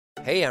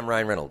Hey, I'm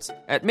Ryan Reynolds.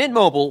 At Mint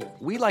Mobile,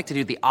 we like to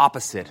do the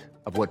opposite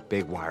of what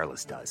Big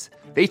Wireless does.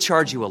 They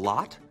charge you a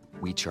lot,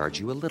 we charge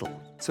you a little.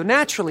 So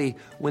naturally,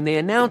 when they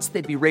announced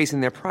they'd be raising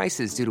their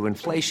prices due to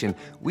inflation,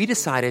 we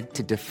decided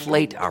to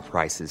deflate our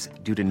prices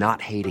due to not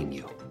hating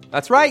you.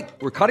 That's right.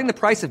 We're cutting the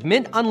price of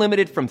Mint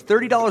Unlimited from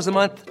 $30 a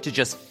month to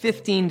just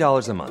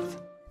 $15 a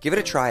month. Give it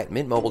a try at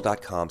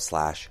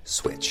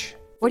mintmobile.com/switch.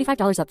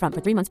 $45 up front for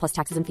 3 months plus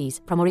taxes and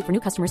fees. Promo rate for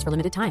new customers for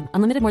limited time.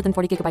 Unlimited more than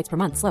 40 gigabytes per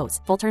month. Slows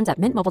full terms at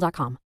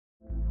mintmobile.com.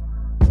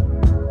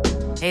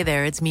 Hey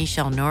there, it's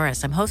Michelle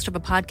Norris. I'm host of a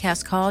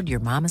podcast called Your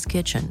Mama's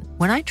Kitchen.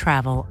 When I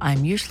travel,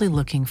 I'm usually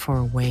looking for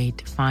a way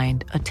to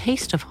find a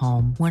taste of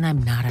home when I'm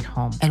not at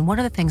home. And one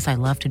of the things I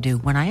love to do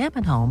when I am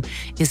at home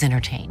is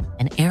entertain.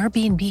 And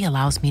Airbnb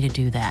allows me to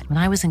do that. When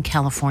I was in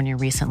California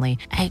recently,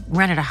 I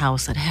rented a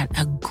house that had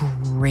a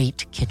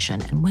great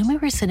kitchen. And when we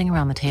were sitting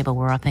around the table,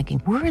 we're all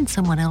thinking, we're in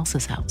someone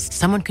else's house.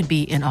 Someone could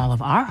be in all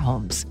of our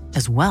homes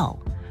as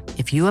well.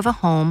 If you have a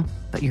home,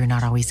 but you're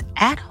not always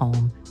at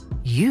home,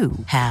 you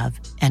have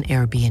an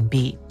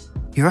Airbnb.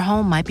 Your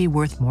home might be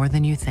worth more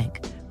than you think.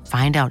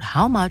 Find out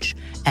how much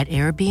at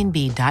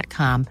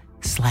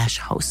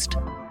airbnb.com/host.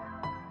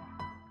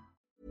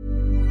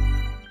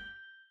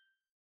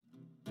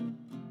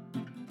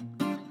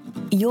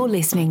 You're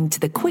listening to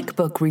the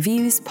QuickBook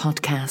Reviews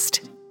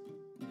podcast.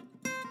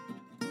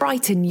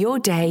 Brighten your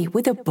day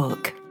with a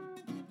book.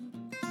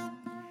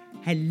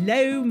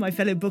 Hello, my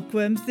fellow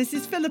bookworms. This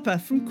is Philippa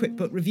from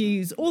QuickBook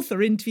Reviews,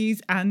 author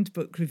interviews and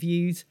book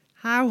reviews.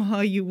 How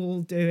are you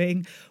all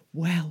doing?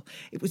 Well,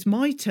 it was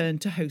my turn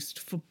to host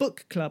for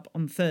book club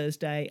on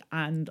Thursday,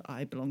 and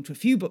I belong to a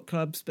few book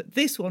clubs, but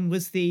this one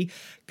was the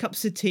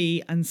Cups of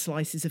Tea and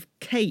Slices of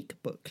Cake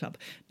book club.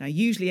 Now,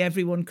 usually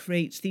everyone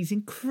creates these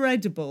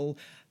incredible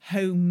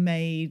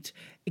homemade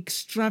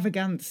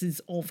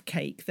extravagances of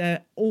cake.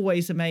 They're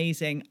always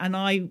amazing, and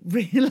I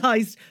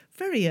realised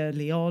very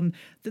early on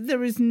that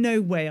there is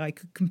no way I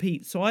could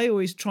compete. So I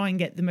always try and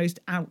get the most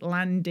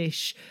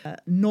outlandish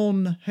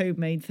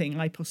non-homemade thing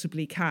I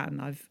possibly can.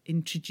 I've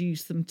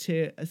introduced them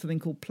to something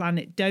called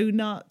Planet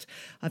Donut.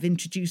 I've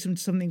introduced them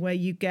to something where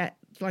you get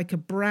like a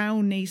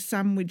brownie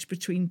sandwich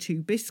between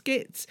two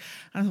biscuits.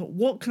 And I thought,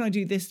 what can I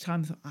do this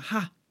time? I thought,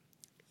 aha,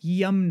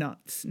 yum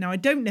nuts. Now, I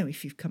don't know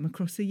if you've come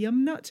across a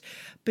yum nut,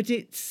 but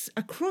it's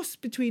a cross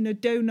between a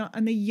donut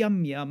and a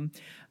yum yum.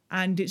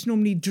 And it's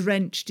normally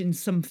drenched in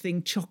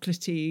something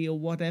chocolatey or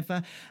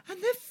whatever.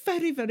 And they're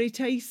very, very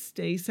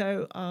tasty.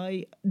 So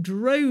I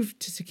drove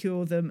to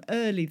secure them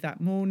early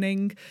that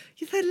morning.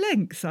 The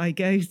lengths I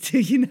go to,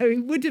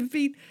 it would have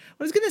been,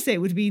 I was going to say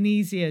it would have been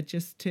easier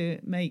just to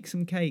make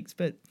some cakes,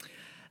 but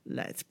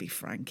let's be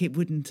frank, it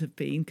wouldn't have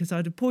been, because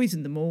I'd have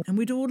poisoned them all and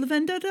we'd all have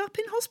ended up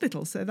in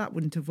hospital. So that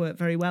wouldn't have worked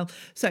very well.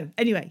 So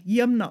anyway,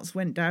 yum nuts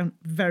went down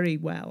very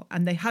well,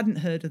 and they hadn't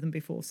heard of them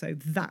before. So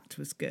that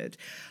was good.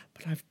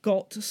 But I've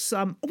got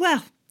some,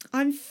 well,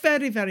 I'm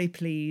very, very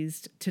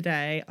pleased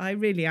today. I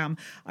really am.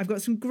 I've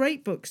got some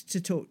great books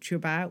to talk to you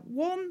about.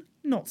 One,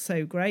 not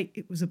so great.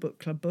 It was a book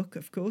club book,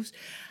 of course.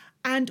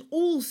 And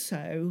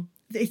also,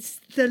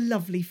 it's the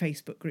lovely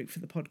Facebook group for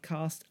the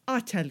podcast, I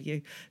tell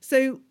you.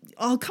 So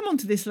I'll come on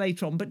to this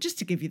later on, but just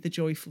to give you the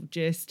joyful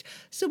gist,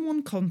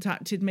 someone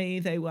contacted me.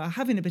 They were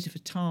having a bit of a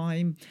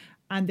time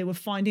and they were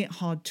finding it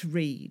hard to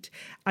read.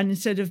 And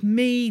instead of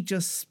me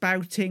just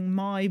spouting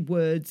my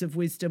words of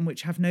wisdom,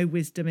 which have no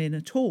wisdom in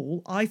at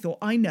all, I thought,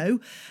 I know,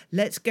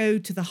 let's go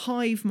to the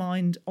hive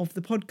mind of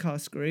the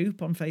podcast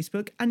group on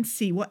Facebook and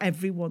see what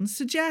everyone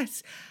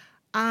suggests.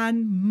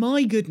 And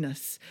my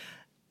goodness,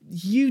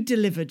 you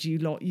delivered, you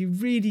lot. You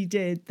really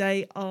did.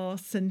 They are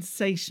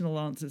sensational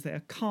answers. They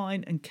are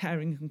kind and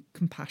caring and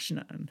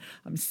compassionate. And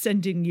I'm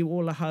sending you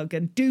all a hug.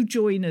 And do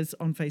join us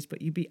on Facebook.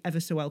 You'd be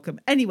ever so welcome.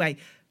 Anyway,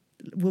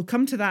 we'll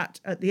come to that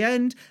at the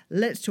end.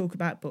 Let's talk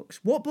about books.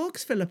 What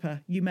books,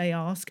 Philippa, you may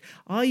ask,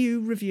 are you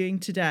reviewing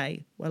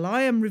today? Well,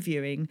 I am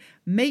reviewing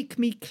Make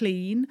Me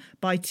Clean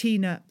by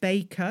Tina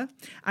Baker.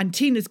 And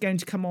Tina's going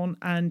to come on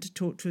and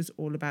talk to us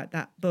all about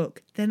that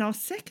book. Then our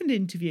second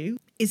interview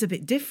is a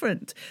bit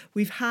different.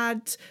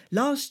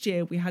 Last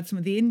year, we had some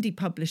of the indie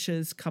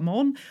publishers come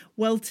on.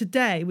 Well,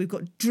 today we've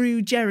got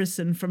Drew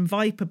Jerrison from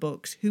Viper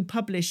Books, who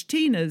published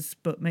Tina's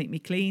book, Make Me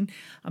Clean,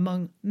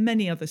 among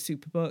many other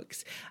super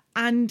books.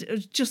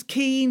 And just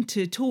keen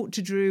to talk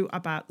to Drew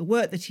about the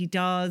work that he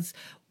does,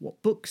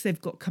 what books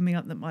they've got coming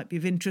up that might be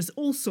of interest,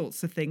 all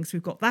sorts of things.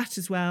 We've got that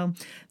as well.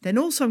 Then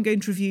also I'm going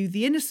to review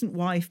The Innocent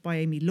Wife by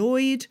Amy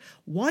Lloyd,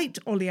 White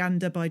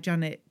Oleander by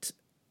Janet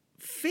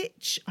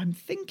Fitch. I'm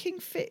thinking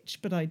Fitch,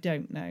 but I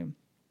don't know.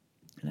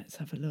 Let's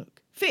have a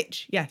look.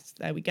 Fitch, yes,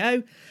 there we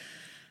go.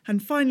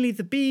 And finally,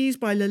 The Bees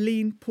by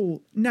Laline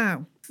Paul.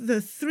 Now,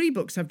 the three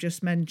books I've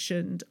just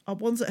mentioned are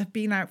ones that have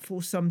been out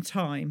for some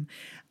time.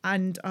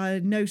 And I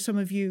know some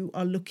of you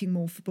are looking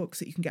more for books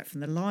that you can get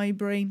from the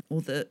library or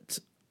that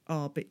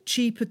are a bit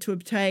cheaper to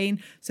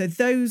obtain. So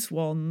those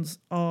ones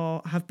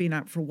have been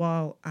out for a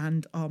while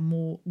and are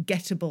more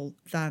gettable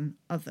than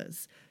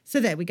others. So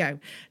there we go.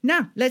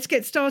 Now, let's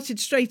get started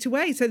straight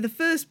away. So the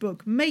first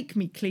book, Make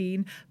Me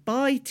Clean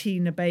by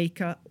Tina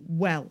Baker.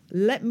 Well,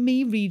 let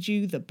me read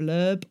you the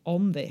blurb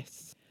on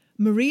this.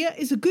 Maria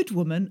is a good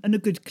woman and a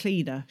good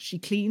cleaner. She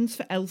cleans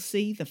for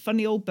Elsie, the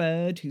funny old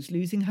bird who's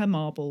losing her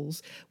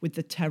marbles with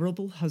the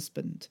terrible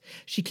husband.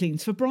 She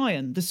cleans for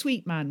Brian, the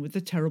sweet man with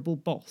the terrible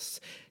boss.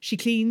 She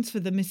cleans for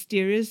the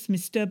mysterious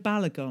Mr.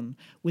 Balagon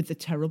with the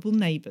terrible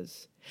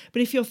neighbours.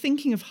 But if you're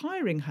thinking of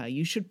hiring her,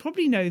 you should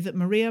probably know that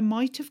Maria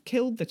might have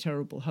killed the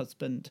terrible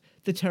husband,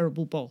 the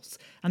terrible boss,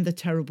 and the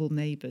terrible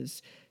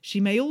neighbours. She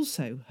may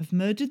also have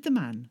murdered the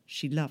man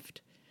she loved.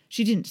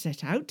 She didn't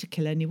set out to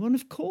kill anyone,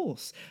 of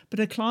course, but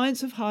her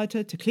clients have hired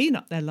her to clean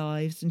up their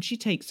lives, and she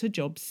takes her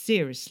job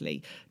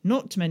seriously,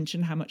 not to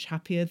mention how much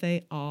happier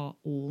they are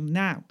all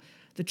now.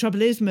 The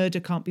trouble is,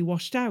 murder can't be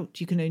washed out.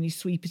 You can only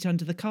sweep it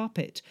under the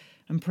carpet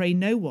and pray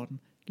no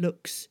one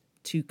looks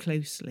too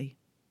closely.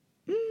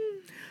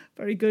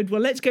 Very good.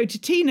 Well, let's go to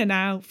Tina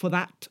now for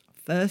that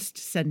first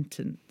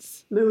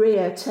sentence.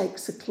 Maria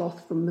takes a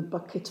cloth from the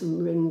bucket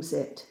and wrings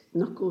it,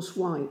 knuckles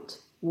white,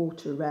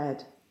 water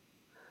red.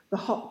 The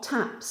hot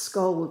tap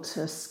scalds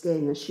her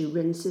skin as she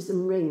rinses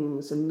and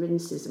rings and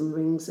rinses and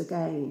rings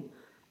again,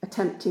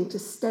 attempting to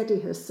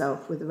steady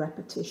herself with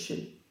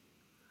repetition.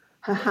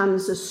 Her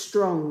hands are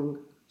strong,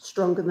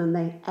 stronger than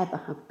they ever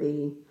have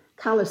been,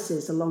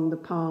 calluses along the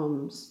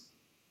palms.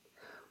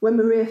 When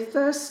Maria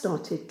first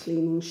started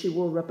cleaning, she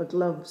wore rubber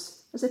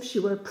gloves, as if she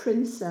were a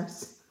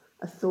princess,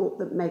 a thought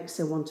that makes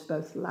her want to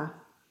both laugh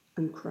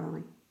and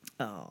cry.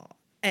 Oh,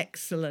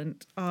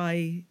 excellent.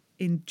 I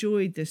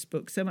enjoyed this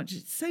book so much.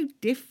 It's so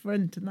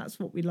different, and that's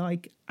what we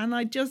like. And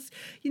I just,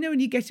 when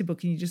you get a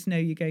book and you just know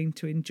you're going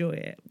to enjoy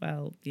it,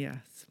 well,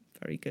 yes,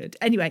 very good.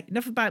 Anyway,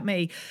 enough about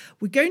me.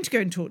 We're going to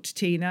go and talk to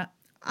Tina.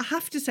 I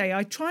have to say,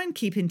 I try and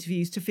keep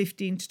interviews to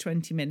 15 to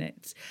 20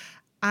 minutes.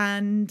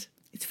 And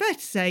it's fair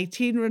to say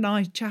Tina and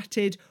I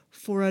chatted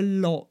for a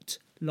lot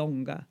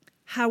longer.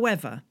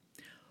 However,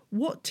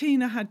 what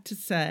Tina had to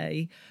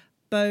say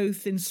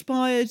both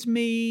inspired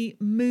me,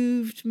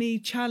 moved me,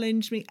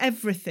 challenged me,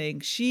 everything.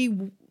 She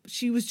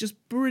was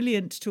just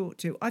brilliant to talk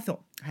to. I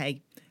thought,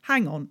 hey,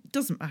 hang on,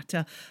 doesn't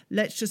matter.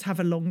 Let's just have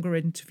a longer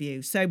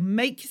interview. So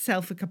make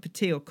yourself a cup of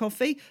tea or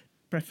coffee,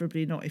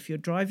 preferably not if you're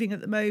driving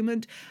at the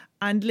moment,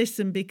 and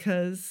listen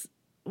because,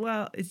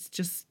 well, it's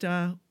just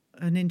an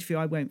interview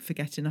I won't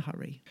forget in a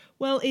hurry.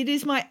 Well, it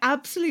is my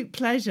absolute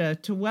pleasure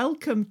to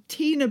welcome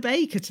Tina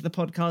Baker to the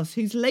podcast,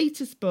 whose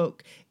latest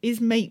book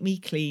is Make Me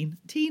Clean.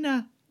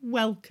 Tina,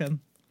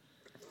 welcome.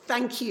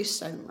 Thank you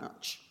so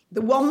much.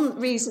 The one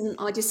reason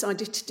I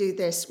decided to do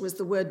this was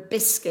the word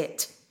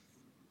biscuit.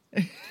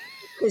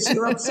 Because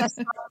you're obsessed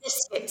by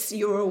biscuits.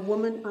 You're a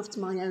woman after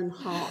my own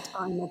heart.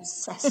 I'm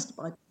obsessed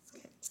by biscuits.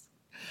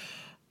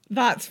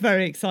 That's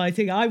very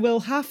exciting. I will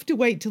have to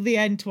wait till the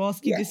end to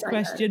ask you this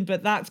question,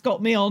 but that's got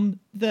me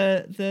on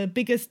the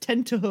biggest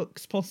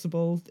tenterhooks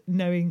possible,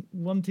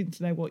 wanting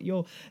to know what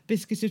your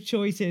biscuit of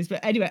choice is.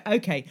 But anyway,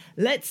 okay,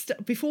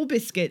 before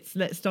biscuits,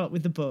 let's start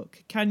with the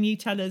book. Can you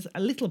tell us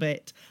a little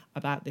bit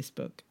about this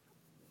book?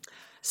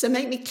 So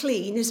Make Me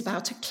Clean is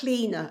about a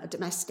cleaner, a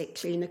domestic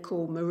cleaner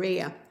called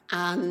Maria.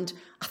 And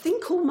I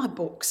think all my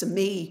books are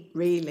me,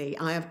 really.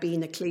 I have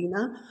been a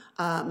cleaner.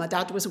 My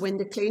dad was a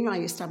window cleaner. I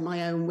used to have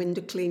my own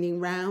window cleaning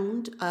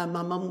round. My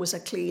mum was a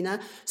cleaner.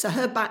 So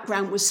her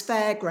background was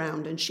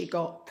fairground, and she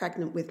got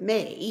pregnant with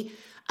me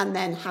and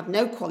then had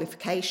no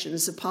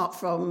qualifications apart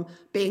from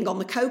being on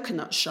the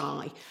coconut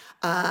shy.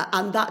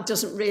 And that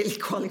doesn't really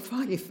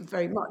qualify you for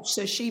very much.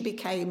 So she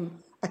became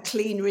a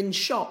cleaner in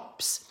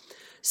shops.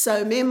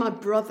 So me and my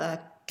brother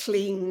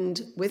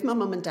cleaned with my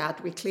mum and dad.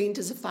 We cleaned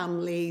as a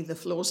family the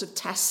floors of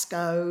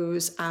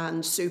Tesco's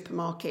and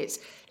supermarkets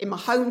in my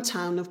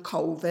hometown of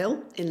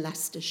Colville in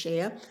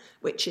Leicestershire,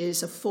 which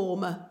is a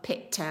former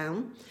pit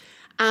town.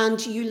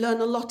 And you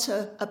learn a lot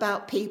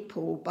about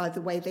people by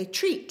the way they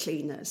treat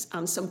cleaners.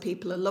 And some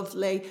people are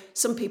lovely.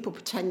 Some people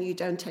pretend you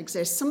don't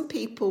exist. Some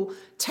people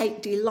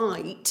take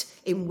delight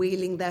in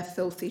wheeling their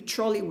filthy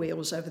trolley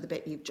wheels over the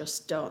bit you've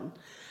just done.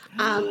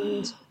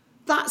 And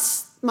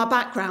that's my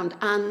background.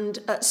 And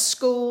at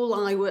school,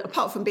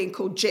 apart from being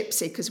called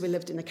Gypsy because we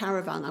lived in a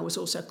caravan, I was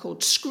also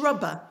called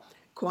Scrubber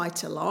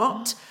quite a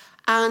lot.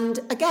 And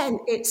again,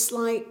 it's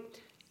like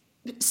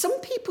some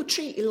people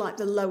treat you like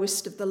the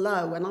lowest of the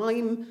low. And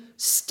I'm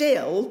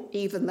still,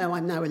 even though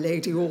I'm now a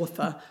lady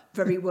author,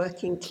 very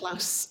working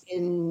class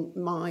in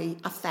my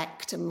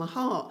affect and my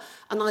heart.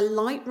 And I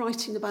like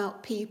writing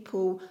about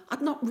people.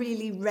 I've not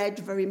really read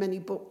very many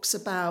books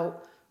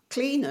about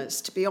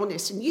cleaners, to be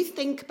honest. And you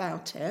think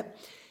about it,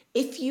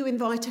 if you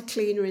invite a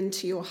cleaner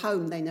into your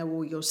home, they know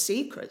all your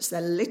secrets.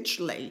 They're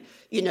literally,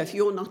 if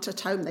you're not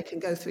at home, they can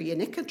go through your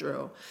knicker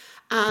drawer.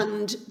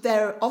 And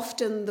they're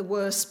often the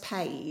worst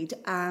paid.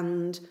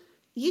 And,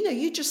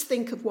 you just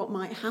think of what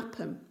might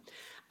happen.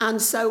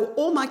 And so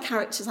all my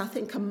characters, I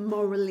think, are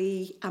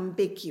morally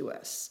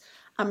ambiguous.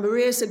 And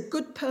Maria's a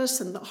good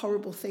person that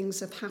horrible things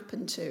have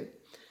happened to.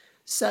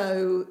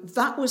 So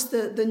that was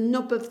the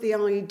nub of the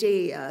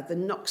idea, the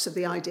nux of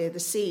the idea, the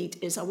seed,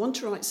 is I want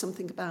to write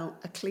something about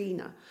a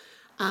cleaner.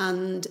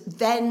 And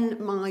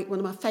then one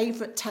of my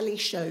favourite telly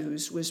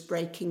shows was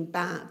Breaking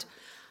Bad,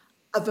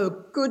 of a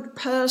good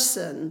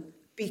person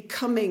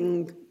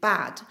becoming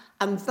bad.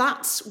 And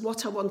that's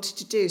what I wanted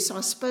to do. So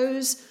I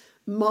suppose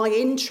my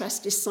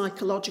interest is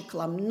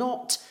psychological. I'm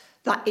not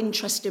that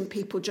interested in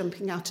people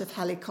jumping out of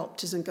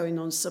helicopters and going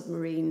on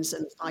submarines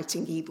and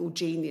fighting evil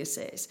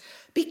geniuses,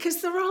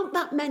 because there aren't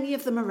that many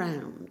of them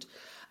around.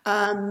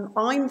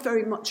 I'm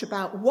very much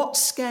about what's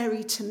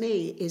scary to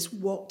me is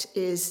what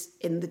is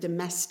in the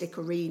domestic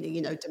arena,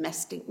 you know,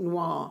 domestic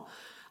noir.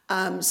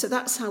 So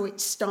that's how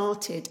it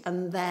started.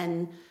 And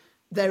then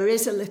there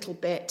is a little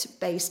bit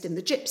based in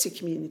the gypsy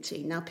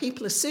community. Now,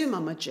 people assume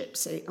I'm a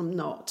gypsy. I'm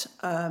not.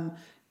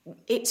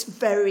 It's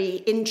very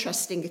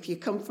interesting if you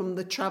come from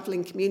the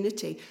travelling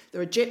community.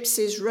 There are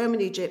gypsies,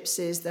 Romany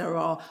gypsies, there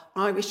are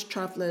Irish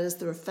travellers,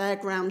 there are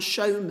fairground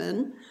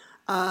showmen,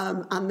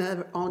 and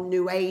there are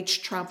New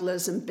Age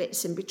travellers and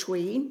bits in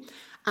between.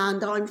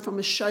 And I'm from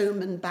a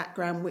showman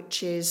background,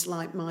 which is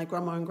like my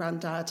grandma and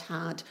granddad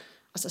had,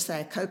 as I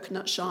say, a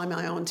coconut shy,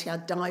 my auntie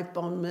had dive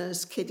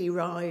bombers, kiddie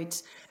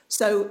rides.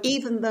 So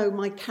even though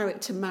my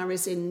character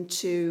marries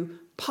into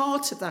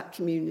part of that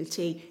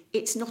community,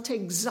 it's not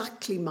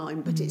exactly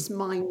mine, but it's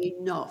mine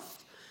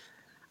enough.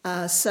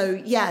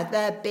 So yeah,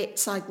 they're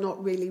bits I'd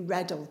not really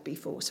read of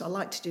before. So I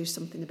like to do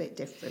something a bit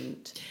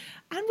different.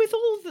 And with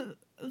all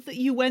that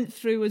you went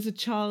through as a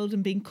child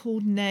and being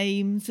called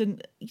names,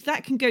 and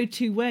that can go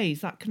two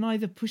ways. That can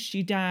either push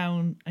you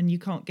down and you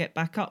can't get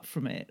back up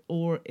from it,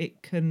 or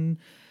it can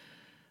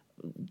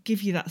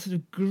give you that sort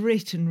of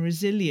grit and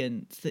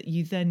resilience that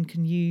you then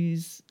can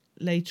use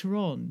later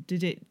on.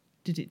 Did it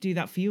do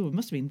that for you? It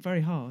must have been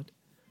very hard.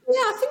 Yeah,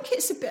 I think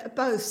it's a bit of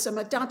both. So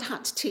my dad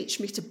had to teach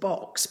me to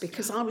box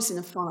because I was in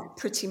a fight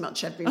pretty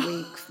much every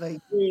week for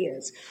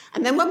years.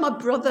 And then when my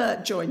brother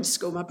joined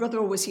school, my brother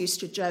always used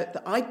to joke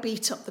that I'd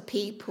beat up the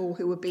people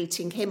who were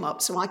beating him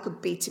up so I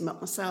could beat him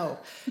up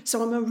myself.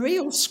 So I'm a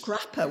real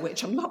scrapper,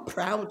 which I'm not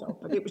proud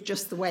of, but it was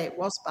just the way it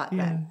was back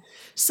then.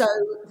 So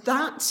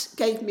that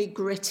gave me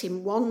grit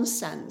in one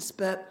sense,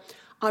 but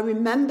I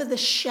remember the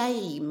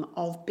shame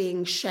of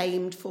being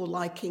shamed for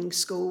liking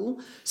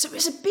school. So it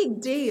was a big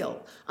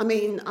deal. I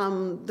mean,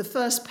 the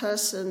first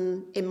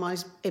person in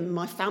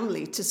my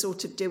family to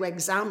sort of do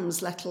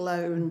exams, let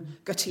alone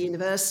go to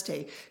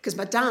university, because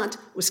my dad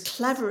was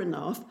clever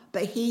enough,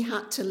 but he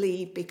had to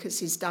leave because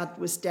his dad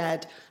was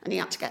dead and he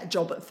had to get a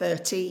job at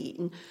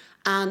 13.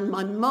 And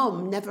my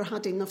mum never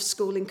had enough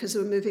schooling because they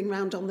were moving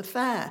around on the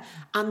fair.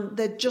 And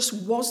there just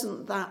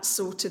wasn't that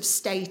sort of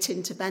state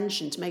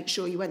intervention to make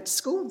sure you went to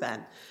school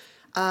then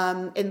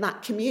in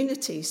that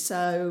community.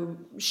 So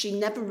she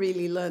never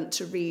really learnt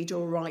to read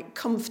or write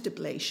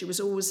comfortably. She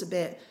was always a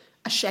bit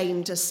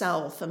ashamed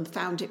herself and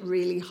found it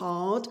really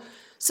hard.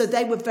 So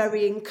they were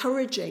very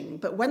encouraging.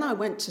 But when I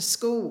went to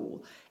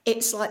school,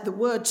 it's like the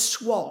word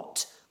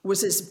swat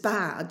was as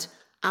bad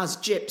as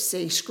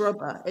gypsy,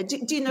 scrubber. Do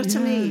you know what I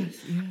mean?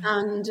 Yeah.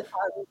 And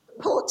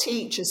poor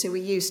teachers who were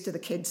used to the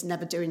kids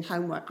never doing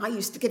homework, I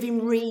used to give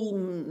him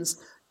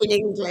reams in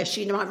English.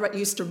 You know, I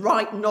used to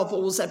write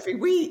novels every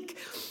week.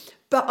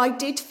 But I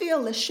did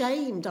feel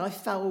ashamed. I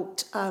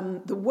felt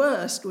the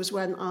worst was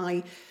when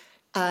I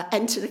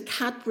entered a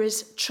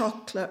Cadbury's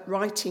chocolate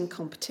writing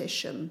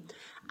competition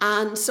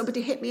and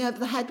somebody hit me over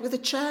the head with a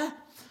chair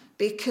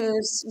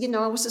because, you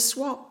know, I was a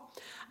swat.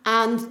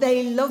 And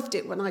they loved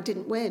it when I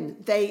didn't win.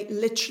 They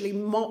literally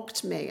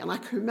mocked me. And I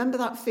can remember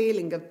that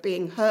feeling of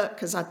being hurt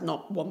because I'd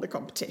not won the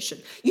competition.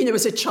 You know,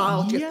 as a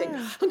child, you think,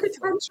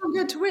 I'm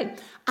going to win.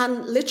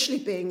 And literally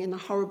being in a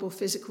horrible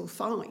physical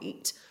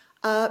fight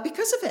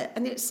because of it.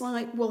 And it's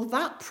like, well,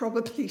 that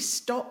probably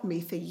stopped me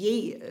for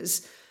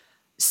years.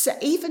 So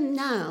even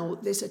now,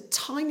 there's a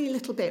tiny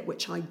little bit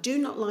which I do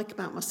not like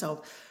about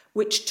myself,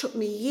 which took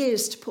me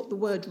years to put the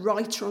word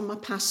writer on my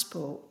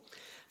passport.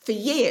 For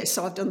years,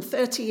 so I've done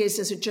 30 years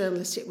as a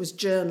journalist, it was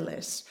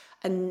journalist.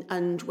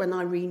 And when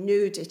I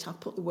renewed it, I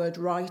put the word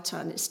writer,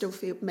 and it still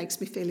makes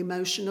me feel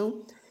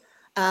emotional.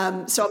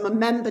 So I'm a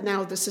member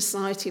now of the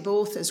Society of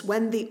Authors.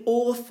 When the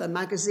Author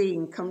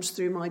magazine comes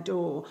through my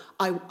door,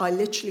 I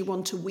literally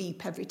want to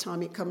weep every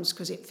time it comes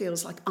because it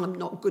feels like I'm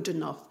not good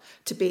enough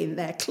to be in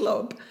their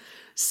club.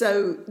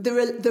 So there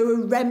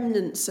are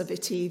remnants of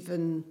it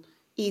even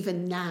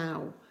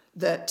now.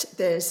 That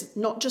there's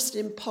not just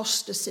an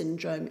imposter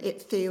syndrome,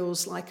 it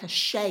feels like a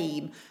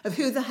shame of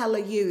who the hell are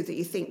you that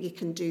you think you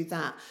can do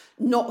that,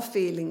 not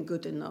feeling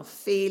good enough,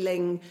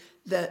 feeling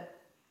that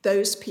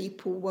those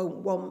people won't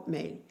want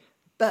me.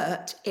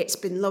 But it's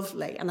been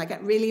lovely, and I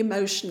get really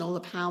emotional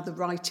of how the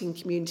writing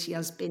community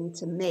has been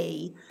to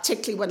me,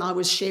 particularly when I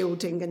was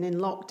shielding and in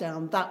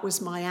lockdown. That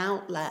was my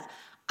outlet,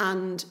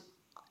 and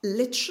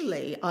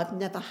literally I've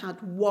never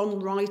had one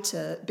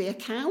writer be a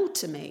cow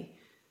to me.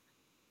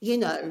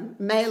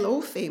 male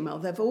or female,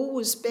 they've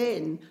always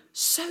been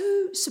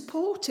so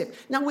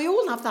supportive. Now, we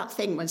all have that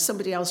thing when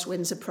somebody else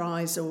wins a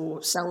prize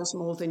or sells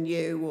more than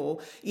you or,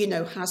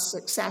 has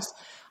success.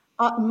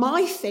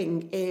 My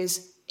thing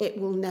is, it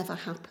will never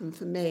happen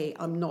for me.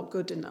 I'm not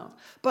good enough.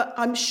 But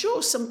I'm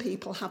sure some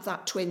people have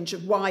that twinge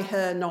of why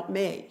her, not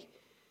me.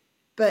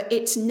 But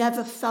it's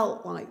never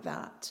felt like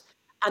that.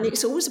 And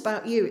it's always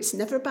about you. It's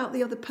never about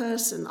the other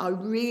person. I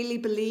really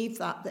believe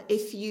that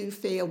if you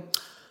feel,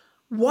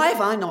 why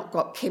have I not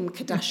got Kim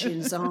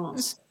Kardashian's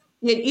arse?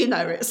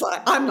 It's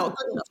like, I'm not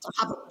good enough to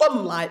have a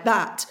bum like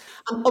that.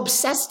 I'm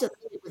obsessed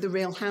with the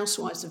Real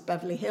Housewives of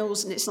Beverly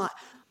Hills. And it's like,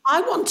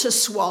 I want a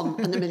swan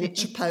and a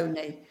miniature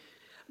pony.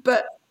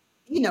 But,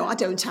 I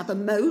don't have a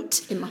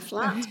moat in my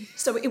flat,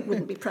 so it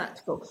wouldn't be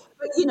practical.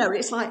 But,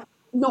 it's like,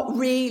 not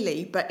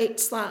really, but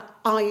it's that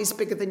eyes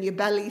bigger than your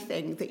belly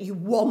thing that you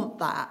want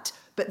that,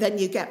 but then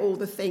you get all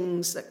the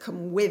things that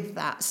come with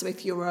that. So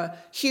if you're a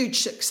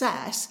huge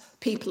success,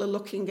 people are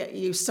looking at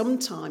you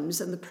sometimes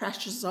and the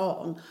pressure's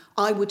on.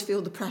 I would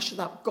feel the pressure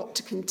that I've got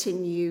to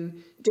continue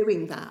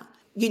doing that,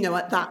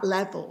 at that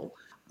level.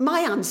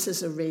 My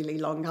answers are really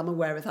long. I'm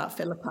aware of that,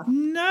 Philippa.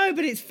 No,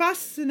 but it's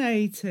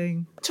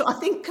fascinating. So I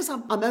think because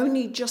I'm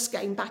only just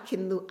getting back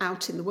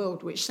out in the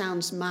world, which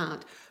sounds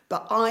mad,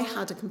 but I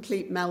had a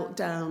complete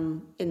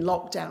meltdown in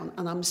lockdown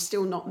and I'm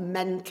still not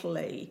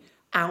mentally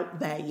out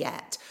there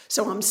yet.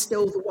 So I'm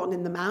still the one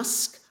in the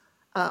mask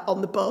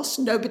on the bus.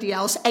 Nobody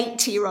else,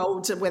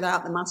 80-year-olds are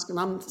without the mask and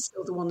I'm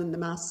still the one in the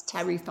mask,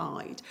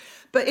 terrified.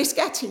 But it's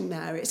getting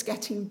there. It's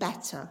getting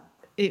better.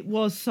 It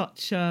was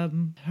such a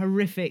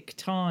horrific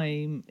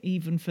time,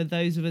 even for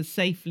those of us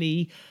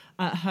safely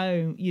at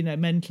home,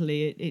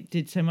 mentally, it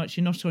did so much.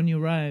 You're not on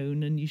your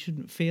own and you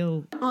shouldn't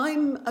feel.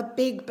 I'm a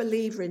big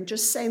believer in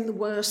just saying the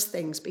worst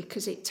things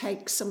because it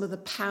takes some of the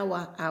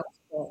power out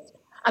of it.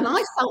 And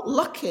I felt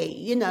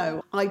lucky,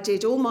 I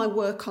did all my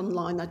work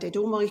online. I did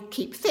all my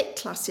Keep Fit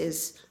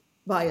classes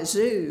via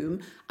Zoom,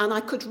 and I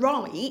could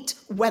write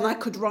when I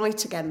could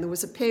write again. There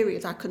was a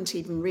period I couldn't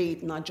even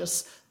read and I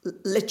just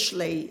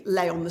literally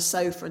lay on the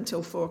sofa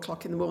until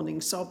 4:00 in the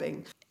morning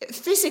sobbing.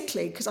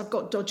 Physically, because I've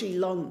got dodgy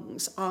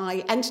lungs,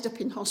 I ended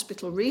up in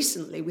hospital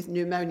recently with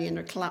pneumonia and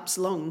a collapsed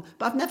lung,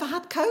 but I've never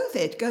had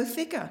COVID, go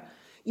figure.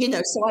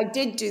 So I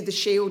did do the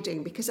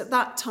shielding because at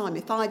that time,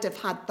 if I'd have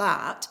had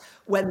that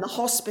when the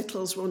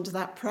hospitals were under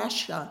that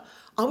pressure,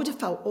 I would have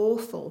felt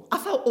awful. I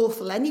felt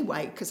awful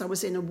anyway because I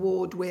was in a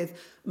ward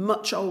with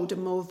much older,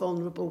 more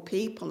vulnerable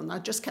people. And I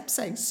just kept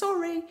saying,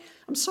 sorry,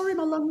 I'm sorry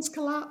my lungs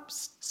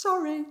collapsed,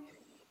 sorry.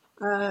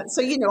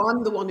 So,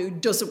 I'm the one who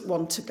doesn't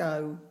want to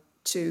go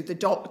to the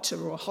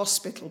doctor or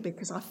hospital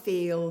because I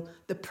feel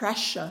the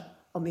pressure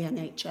on the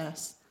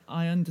NHS.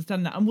 I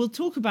understand that. And we'll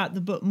talk about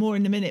the book more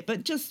in a minute,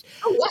 but just...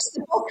 Oh, yes,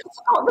 the book. I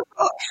forgot the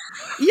book.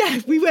 Yeah,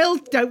 we will.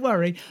 Don't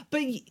worry.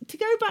 But to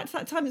go back to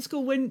that time at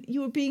school when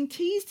you were being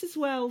teased as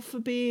well for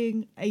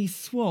being a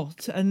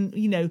swot and,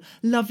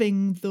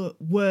 loving the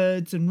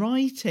words and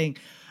writing.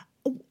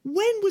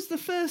 When was the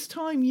first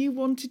time you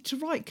wanted to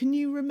write? Can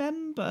you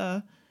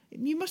remember?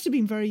 You must have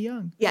been very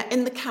young. Yeah,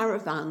 in the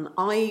caravan,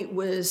 I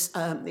was,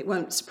 it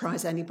won't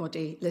surprise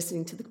anybody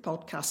listening to the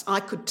podcast, I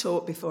could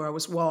talk before I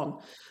was 1.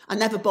 I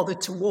never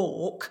bothered to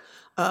walk,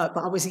 but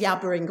I was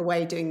yabbering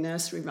away doing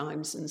nursery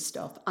rhymes and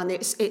stuff. And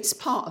it's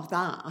part of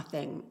that, I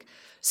think.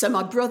 So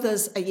my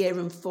brother's a year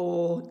and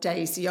 4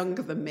 days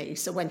younger than me.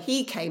 So when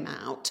he came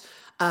out,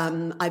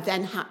 I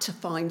then had to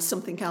find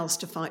something else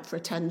to fight for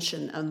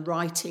attention, and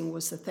writing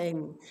was the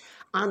thing.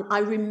 And I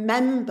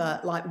remember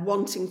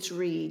wanting to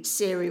read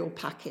cereal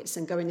packets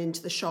and going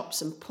into the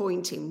shops and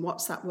pointing,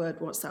 what's that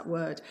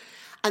word?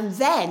 And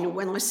then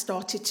when I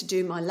started to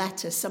do my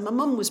letters, so my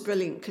mum was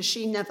brilliant because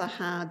she never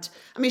had,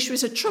 she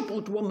was a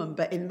troubled woman,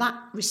 but in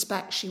that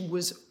respect, she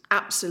was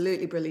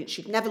absolutely brilliant.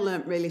 She'd never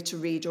learnt really to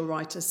read or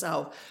write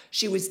herself.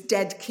 She was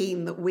dead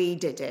keen that we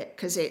did it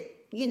because it,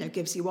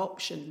 gives you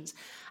options.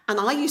 And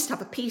I used to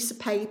have a piece of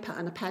paper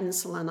and a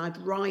pencil and I'd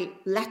write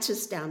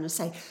letters down and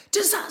say,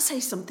 does that say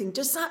something?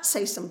 Does that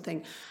say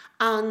something?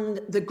 And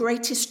the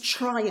greatest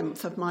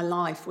triumph of my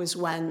life was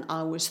when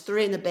I was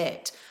 3 and a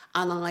bit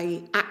and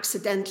I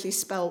accidentally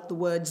spelt the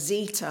word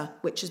Zita,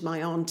 which is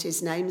my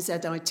auntie's name,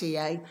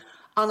 Z-I-T-A,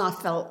 and I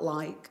felt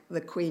like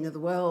the queen of the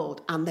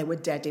world, and they were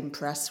dead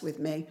impressed with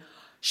me.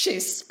 She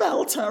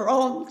spelt her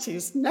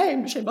auntie's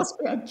name. She must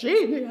be a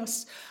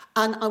genius.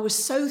 And I was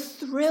so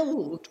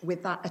thrilled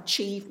with that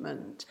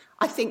achievement.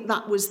 I think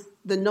that was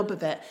the nub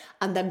of it.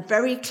 And then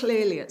very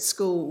clearly at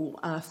school,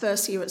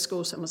 first year at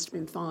school, so it must have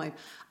been 5,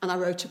 and I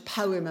wrote a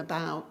poem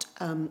about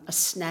a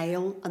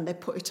snail, and they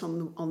put it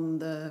on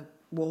the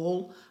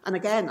wall. And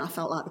again, I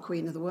felt like the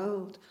queen of the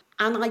world.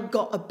 And I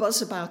got a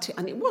buzz about it,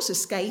 and it was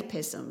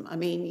escapism.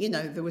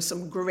 There were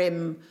some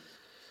grim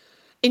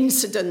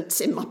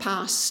incidents in my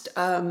past,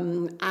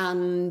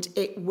 and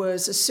it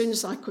was as soon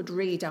as I could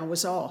read, I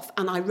was off.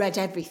 And I read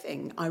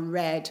everything. I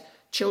read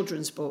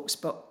children's books,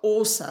 but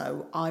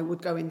also I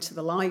would go into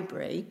the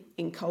library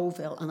in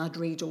Colville and I'd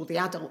read all the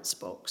adults'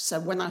 books. So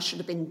when I should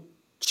have been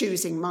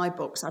choosing my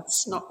books, I'd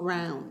snuck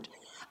round.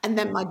 And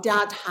then my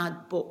dad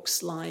had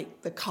books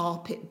like The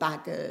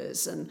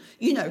Carpetbaggers and,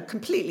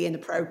 completely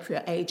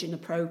inappropriate, age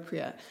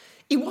inappropriate.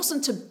 He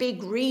wasn't a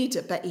big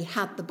reader, but he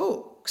had the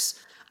books.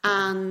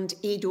 And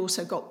he'd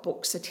also got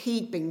books that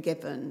he'd been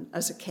given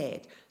as a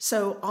kid.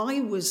 So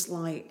I was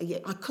like,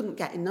 I couldn't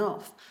get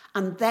enough.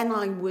 And then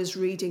I was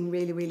reading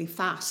really, really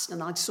fast.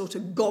 And I'd sort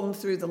of gone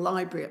through the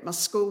library at my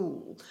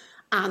school.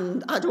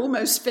 And I'd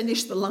almost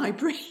finished the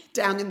library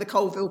down in the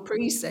Colville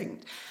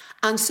precinct.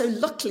 And so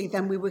luckily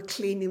then we were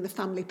cleaning the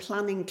family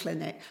planning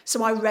clinic.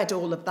 So I read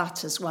all of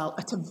that as well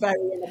at a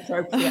very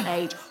inappropriate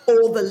age.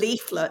 All the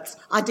leaflets.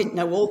 I didn't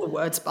know all the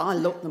words, but I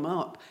looked them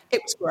up.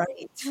 It was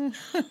great.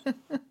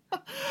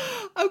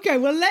 Okay,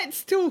 well,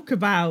 let's talk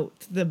about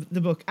the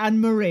book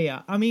and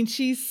Maria. I mean,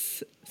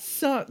 she's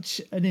such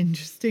an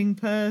interesting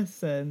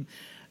person.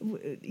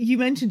 You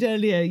mentioned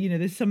earlier,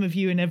 there's some of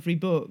you in every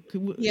book.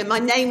 Yeah, my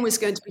name was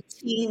going to be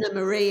Tina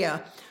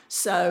Maria.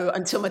 So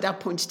until my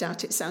dad pointed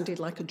out it sounded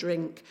like a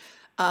drink.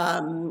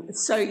 And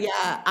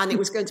it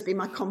was going to be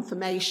my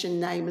confirmation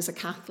name as a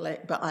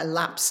Catholic, but I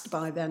lapsed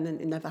by then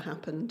and it never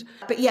happened.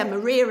 But yeah,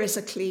 Maria is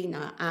a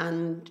cleaner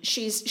and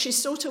she's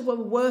sort of a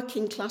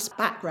working class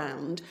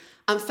background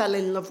and fell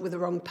in love with the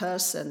wrong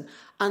person.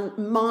 And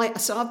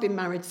so I've been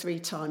married 3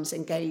 times,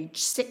 engaged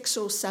 6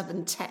 or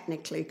 7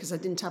 technically, because I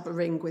didn't have a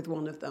ring with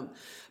one of them.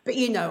 But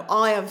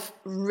I have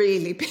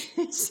really been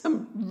in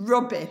some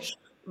rubbish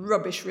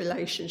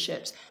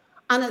relationships.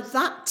 And at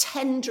that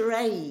tender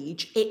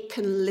age, it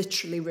can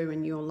literally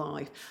ruin your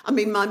life. I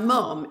mean, my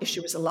mum, if she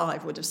was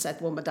alive, would have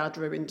said, well, my dad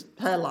ruined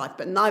her life,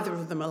 but neither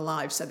of them are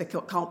alive, so they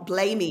can't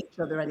blame each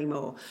other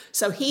anymore.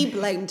 So he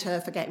blamed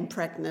her for getting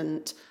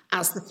pregnant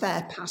as the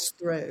affair passed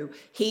through.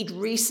 He'd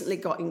recently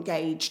got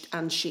engaged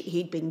and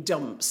he'd been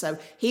dumped, so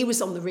he was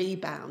on the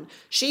rebound.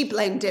 She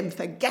blamed him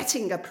for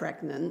getting her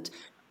pregnant.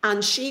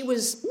 And she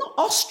was not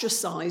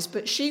ostracised,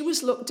 but she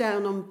was looked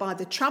down on by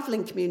the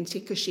travelling community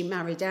because she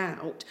married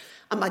out.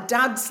 And my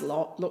dad's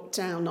lot looked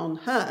down on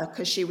her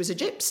because she was a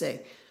gypsy.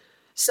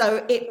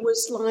 So it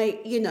was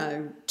like,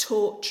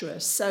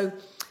 torturous. So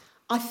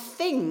I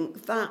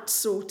think that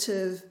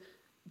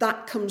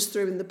comes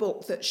through in the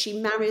book, that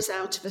she marries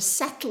out of a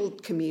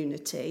settled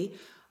community.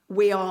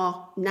 We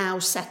are now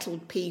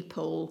settled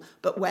people,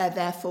 but where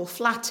therefore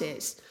flat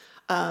is.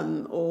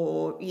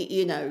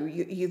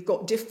 You've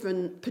got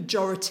different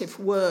pejorative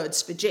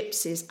words for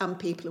gypsies and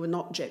people who are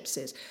not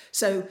gypsies.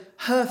 So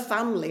her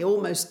family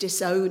almost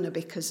disown her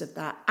because of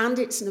that. And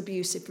it's an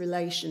abusive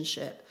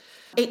relationship.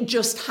 It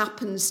just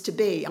happens to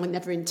be, I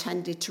never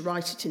intended to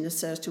write it in a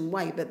certain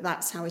way, but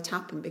that's how it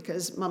happened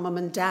because my mum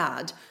and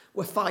dad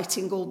were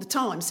fighting all the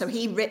time. So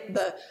he ripped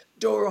the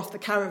door off the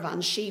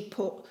caravan. She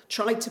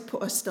tried to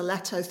put a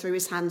stiletto through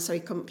his hand so he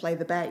couldn't play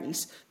the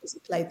bass because he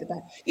played the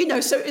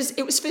bass. So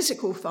it was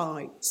physical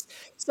fights.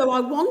 So I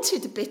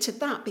wanted a bit of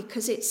that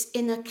because it's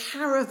in a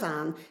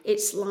caravan.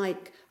 It's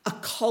like a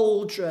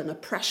cauldron, a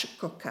pressure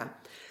cooker.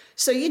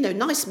 So,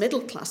 nice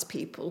middle class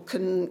people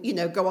can,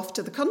 go off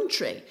to the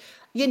country.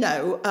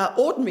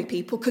 Ordinary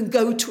people can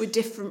go to a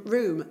different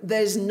room.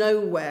 There's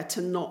nowhere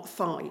to not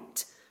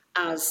fight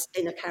as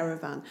in a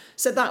caravan.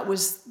 So that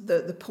was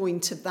the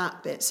point of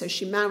that bit. So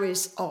she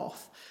marries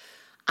off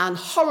and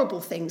horrible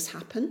things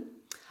happen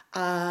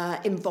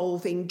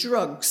involving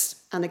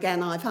drugs. And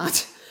again, I've had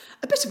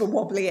a bit of a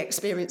wobbly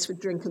experience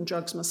with drink and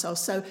drugs myself.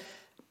 So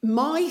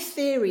my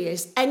theory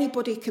is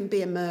anybody can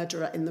be a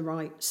murderer in the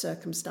right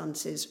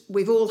circumstances.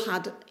 We've all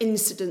had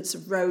incidents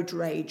of road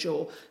rage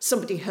or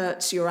somebody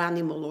hurts your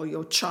animal or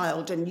your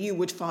child and you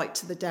would fight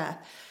to the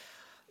death.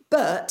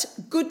 But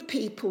good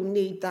people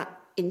need that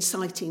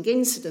inciting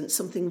incident,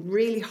 something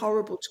really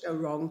horrible to go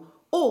wrong,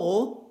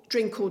 or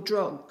drink or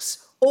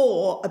drugs,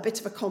 or a bit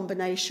of a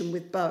combination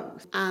with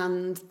both.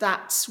 And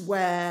that's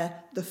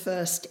where the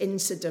first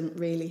incident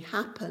really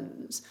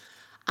happens.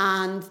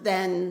 And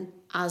then,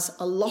 as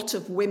a lot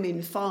of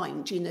women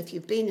find, if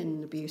you've been in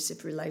an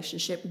abusive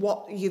relationship,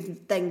 what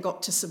you've then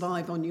got to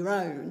survive on your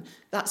own,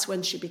 that's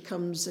when she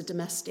becomes a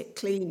domestic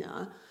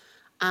cleaner.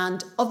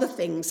 And other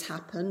things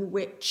happen,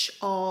 which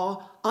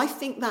are, I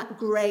think, that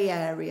grey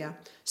area.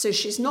 So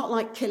she's not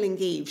like Killing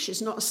Eve.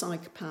 She's not a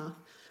psychopath.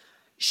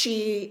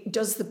 She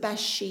does the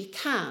best she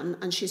can,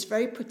 and she's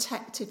very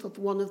protective of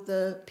one of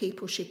the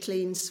people she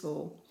cleans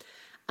for.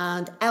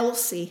 And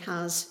Elsie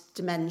has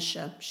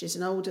dementia. She's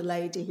an older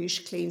lady who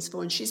she cleans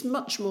for, and she's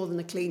much more than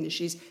a cleaner.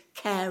 She's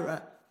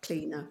carer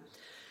cleaner.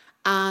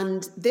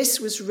 And this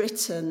was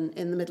written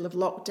in the middle of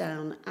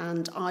lockdown,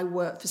 and I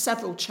worked for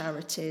several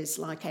charities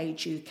like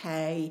Age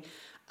UK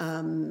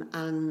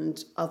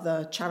and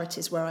other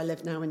charities where I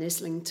live now in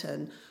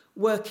Islington,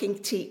 working,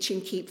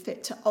 teaching, keep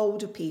fit to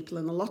older people.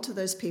 And a lot of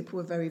those people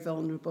were very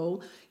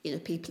vulnerable,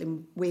 people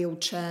in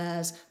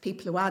wheelchairs,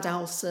 people who had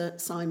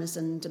Alzheimer's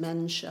and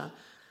dementia.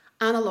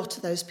 And a lot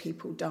of those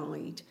people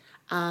died.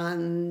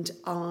 And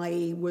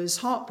I was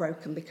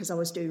heartbroken because I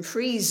was doing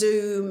free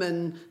Zoom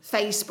and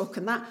Facebook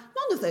and that.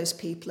 None of those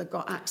people had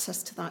got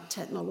access to that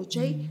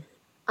technology.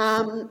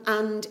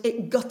 And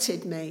it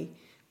gutted me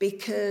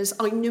because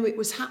I knew it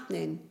was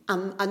happening.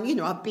 And you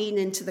know, I've been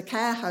into the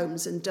care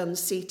homes and done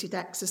seated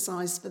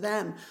exercise for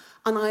them.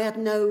 And I had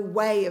no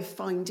way of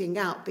finding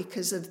out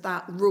because of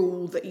that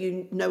rule that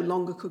you no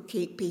longer could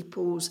keep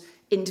people's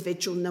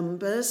individual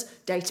numbers,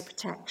 data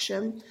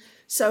protection.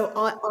 So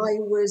I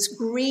was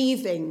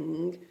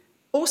grieving.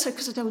 Also,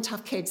 because I don't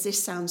have kids,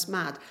 this sounds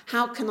mad.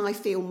 How can I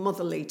feel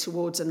motherly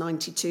towards a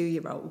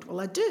 92-year-old? Well,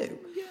 I do.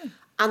 Yeah.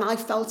 And I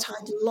felt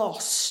I'd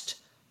lost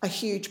a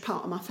huge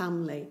part of my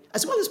family,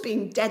 as well as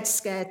being dead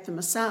scared for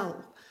myself.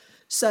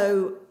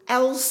 So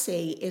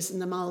Elsie is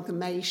an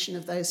amalgamation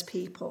of those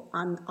people,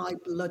 and I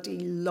bloody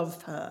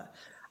love her.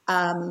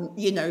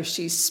 You know,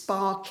 she's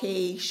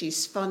sparky,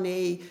 she's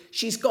funny,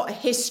 she's got a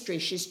history.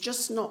 She's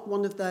just not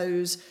one of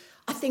those.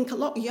 I think a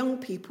lot of young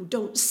people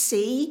don't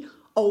see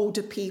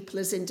older people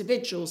as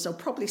individuals. They'll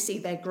probably see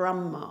their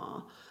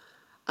grandma,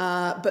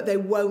 but they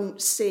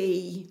won't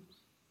see,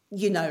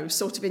 you know,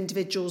 sort of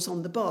individuals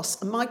on the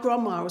bus. And my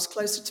grandma, I was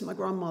closer to my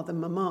grandma than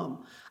my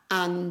mum.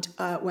 And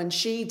when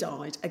she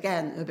died,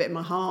 again, a bit of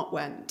my heart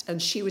went.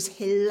 And she was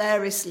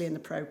hilariously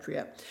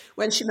inappropriate.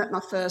 When she met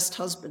my first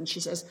husband, she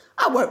says,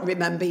 "I won't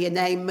remember your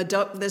name, my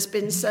duck, there's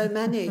been so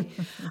many."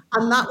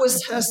 And that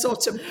was her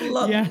sort of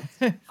blunt.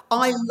 Yeah.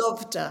 I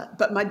loved her,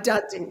 but my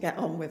dad didn't get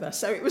on with her.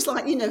 So it was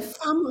like, you know,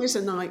 families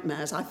are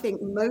nightmares. I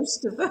think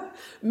most of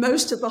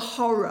the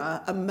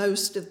horror and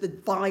most of the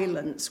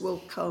violence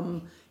will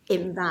come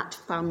in that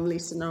family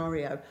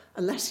scenario,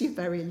 unless you're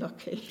very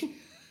lucky.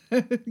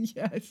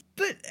 Yes.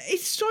 But it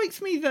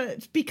strikes me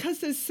that because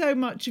there's so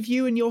much of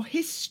you and your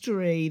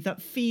history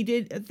that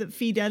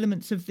feed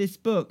elements of this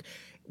book,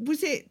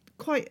 was it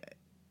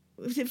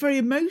very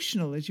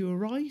emotional as you were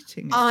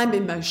writing it? I'm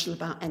emotional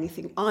about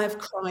anything. I've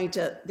cried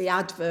at the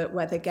advert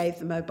where they gave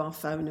the mobile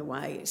phone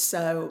away.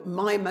 So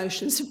my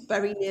emotions are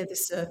very near the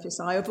surface.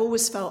 I have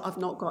always felt I've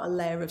not got a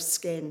layer of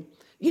skin,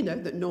 you know,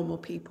 that normal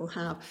people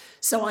have.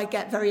 So I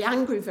get very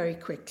angry very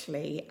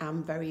quickly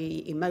and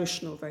very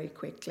emotional very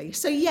quickly.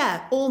 So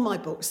yeah, all my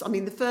books, I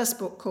mean, the first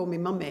book, Call Me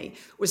Mummy,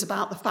 was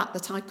about the fact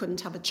that I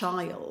couldn't have a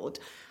child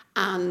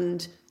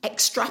and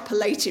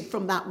extrapolated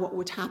from that what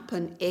would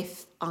happen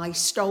if I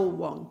stole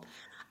one.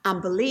 And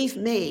believe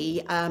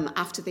me,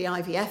 after the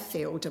IVF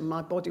field and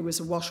my body was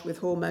awash with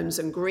hormones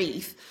and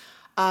grief,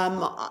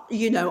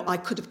 you know, I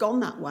could have gone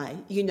that way.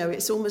 You know,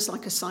 it's almost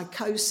like a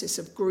psychosis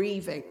of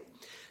grieving.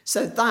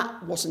 So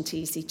that wasn't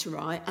easy to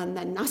write. And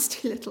then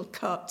Nasty Little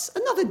Cuts,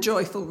 another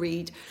joyful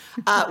read,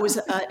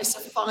 it's a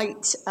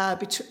fight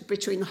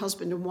between the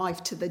husband and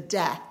wife to the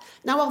death.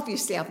 Now,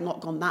 obviously, I've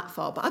not gone that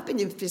far, but I've been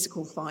in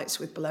physical fights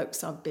with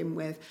blokes I've been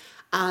with.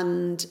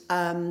 And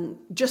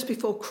just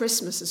before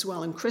Christmas as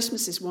well. And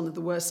Christmas is one of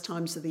the worst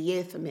times of the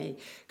year for me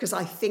because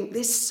I think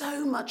there's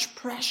so much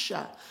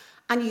pressure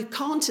and you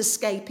can't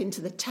escape into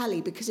the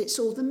telly because it's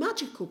all the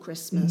magical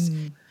Christmas.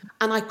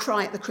 And I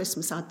cry at the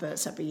Christmas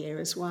adverts every year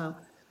as well.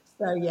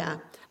 So, yeah,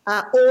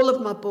 all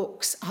of my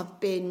books have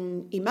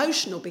been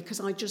emotional because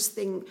I just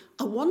think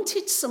I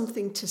wanted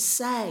something to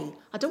say.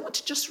 I don't want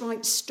to just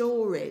write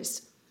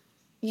stories.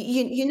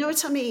 You know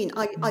what I mean?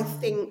 I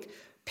think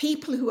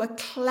people who are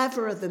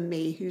cleverer than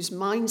me, whose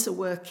minds are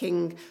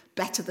working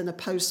better than a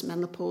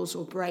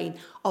postmenopausal brain,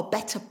 are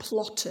better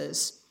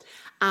plotters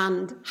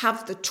and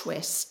have the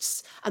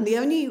twists. And the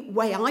only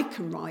way I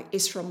can write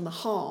is from the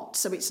heart.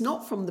 So it's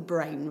not from the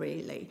brain,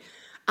 really.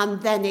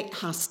 And then it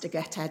has to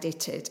get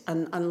edited.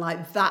 And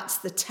like, that's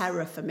the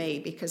terror for me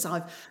because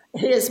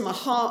here's my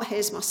heart,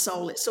 here's my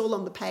soul, it's all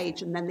on the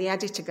page. And then the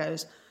editor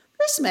goes,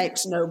 "This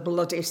makes no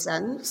bloody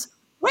sense.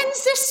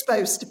 When's this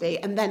supposed to be?"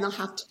 And then I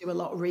have to do a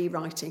lot of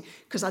rewriting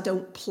because I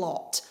don't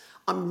plot.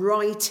 I'm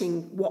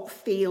writing what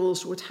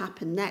feels would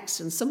happen next.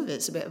 And some of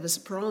it's a bit of a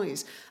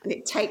surprise. And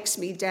it takes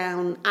me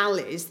down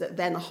alleys that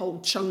then a whole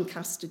chunk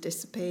has to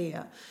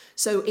disappear.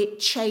 So it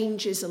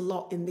changes a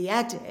lot in the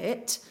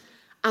edit.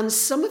 And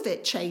some of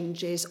it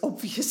changes,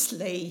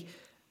 obviously,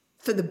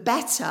 for the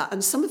better.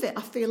 And some of it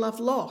I feel I've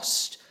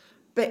lost.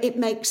 But it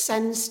makes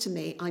sense to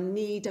me. I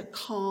need a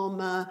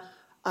calmer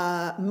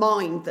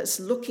mind that's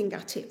looking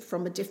at it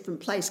from a different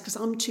place because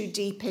I'm too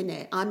deep in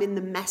it. I'm in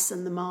the mess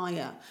and the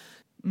mire.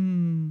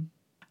 And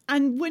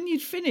when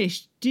you'd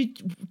finished,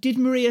 did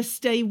Maria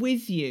stay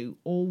with you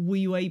or were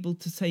you able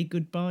to say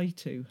goodbye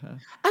to her?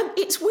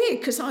 It's weird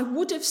because I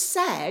would have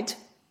said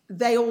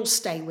they all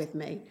stay with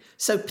me.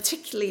 So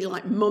particularly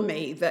like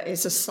Mummy, that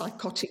is a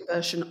psychotic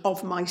version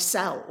of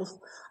myself,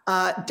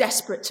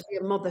 desperate to be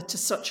a mother to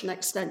such an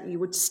extent you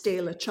would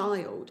steal a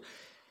child.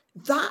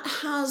 That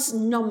has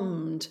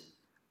numbed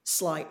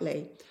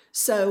slightly.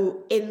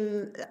 So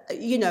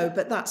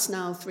but that's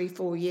now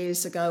 3-4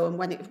 years ago, and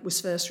when it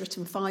was first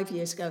written 5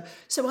 years ago.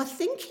 So I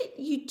think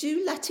you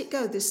do let it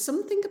go. There's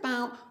something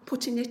about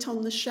putting it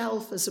on the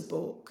shelf as a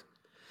book.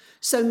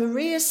 So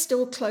Maria's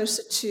still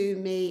closer to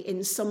me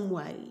in some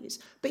ways.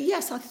 But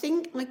yes, I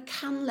think I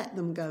can let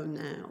them go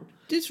now.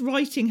 Does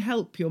writing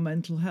help your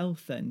mental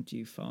health then, do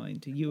you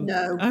find?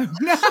 No. Oh,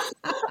 no.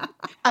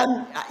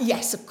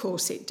 Yes, of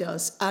course it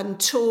does. And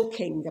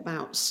talking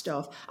about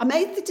stuff. I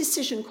made the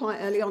decision quite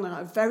early on, and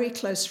a very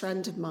close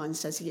friend of mine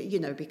says,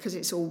 because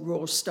it's all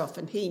raw stuff,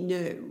 and he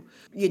knew,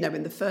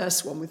 in the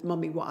first one with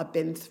Mummy what I'd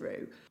been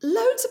through.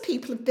 Loads of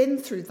people have been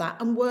through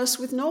that and worse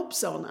with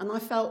knobs on. And I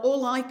felt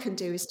all I can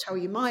do is tell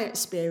you my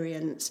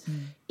experience,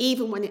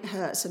 even when it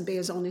hurts, and be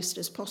as honest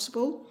as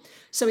possible.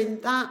 So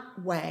in that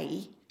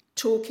way,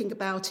 talking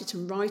about it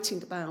and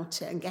writing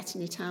about it and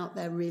getting it out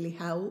there really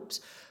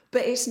helps.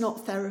 But it's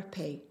not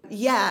therapy.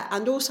 Yeah,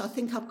 and also I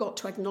think I've got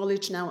to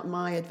acknowledge now at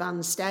my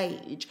advanced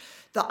age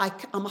that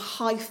I'm a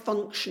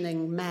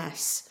high-functioning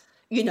mess,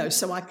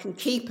 so I can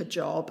keep a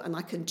job and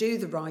I can do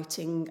the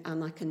writing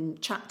and I can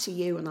chat to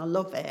you and I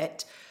love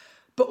it.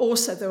 But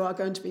also there are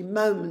going to be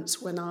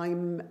moments when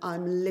I'm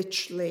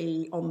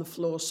literally on the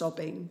floor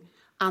sobbing,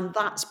 and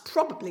that's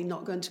probably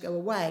not going to go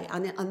away.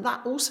 And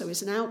that also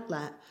is an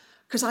outlet,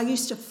 because I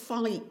used to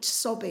fight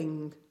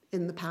sobbing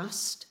in the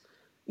past.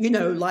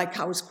 Like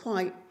I was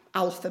quite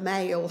alpha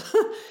male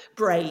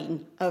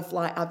brain of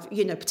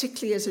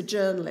particularly as a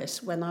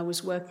journalist, when I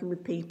was working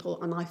with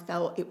people and I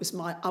felt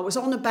I was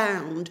on a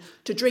bound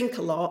to drink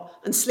a lot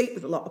and sleep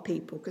with a lot of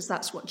people, because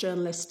that's what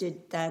journalists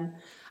did then.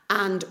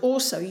 And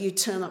also you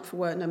turn up for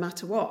work no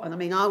matter what. And I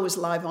mean, I was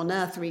live on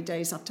air 3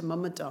 days after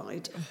Mum had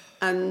died,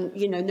 and,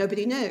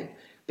 nobody knew.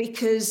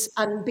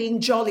 And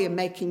being jolly and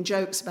making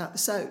jokes about the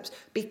soaps,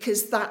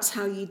 because that's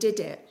how you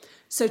did it.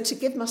 So to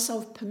give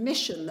myself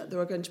permission that there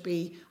are going to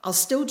be, I'll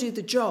still do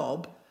the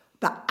job,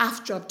 but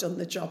after I've done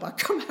the job, I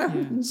come home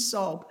and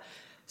sob.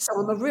 So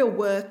I'm a real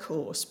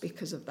workhorse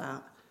because of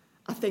that.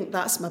 I think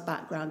that's my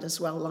background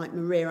as well. Like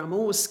Maria, I'm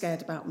always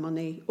scared about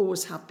money,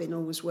 always have been,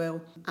 always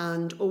will,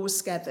 and always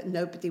scared that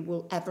nobody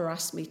will ever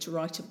ask me to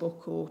write a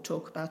book or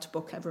talk about a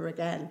book ever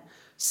again.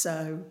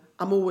 So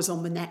I'm always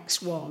on the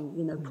next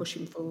one,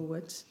 pushing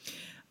forwards.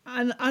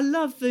 And I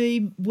love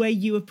the way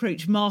you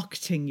approach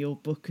marketing your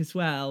book as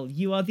well.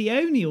 You are the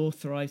only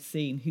author I've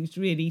seen who's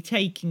really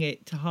taking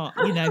it to heart.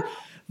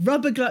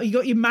 Rubber glove, you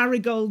got your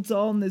marigolds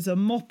on, there's a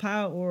mop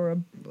out or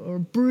a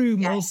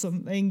broom or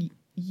something.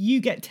 You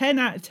get 10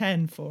 out of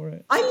 10 for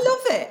it. I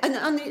love it.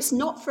 And it's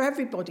not for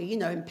everybody,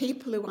 and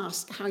people who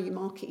ask how you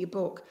market your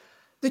book.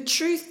 The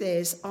truth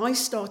is, I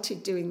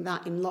started doing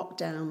that in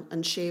lockdown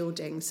and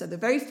shielding. So the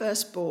very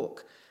first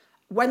book,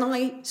 when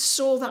I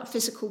saw that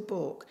physical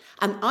book,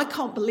 and I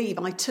can't believe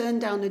I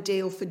turned down a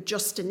deal for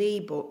just an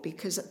ebook,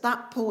 because at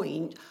that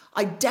point,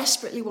 I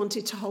desperately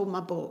wanted to hold my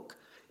book.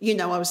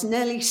 I was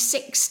nearly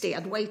 60.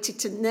 I'd waited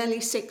to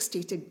nearly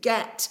 60 to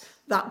get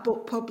that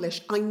book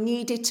published. I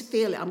needed to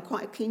feel it. I'm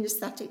quite a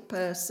kinesthetic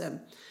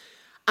person.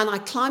 And I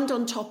climbed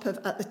on top of,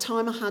 at the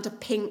time I had a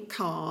pink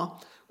car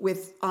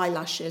with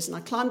eyelashes, and I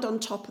climbed on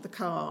top of the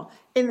car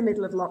in the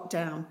middle of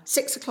lockdown,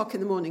 6 o'clock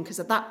in the morning, because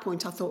at that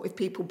point I thought if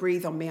people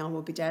breathe on me, I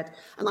will be dead.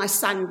 And I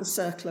sang The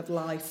Circle of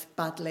Life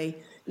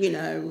badly,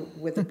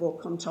 with a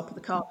book on top of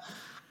the car.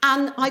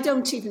 And I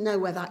don't even know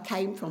where that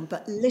came from,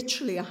 but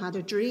literally I had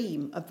a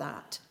dream of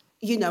that.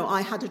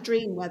 I had a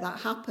dream where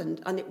that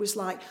happened, and it was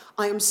like,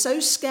 I am so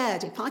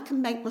scared. If I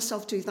can make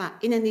myself do that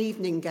in an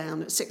evening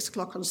gown at 6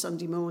 o'clock on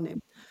Sunday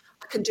morning,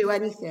 I can do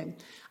anything.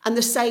 And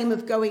the same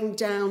of going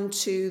down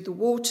to the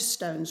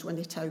Waterstones when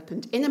it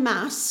opened, in a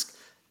mask,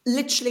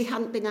 literally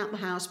hadn't been out the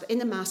house, but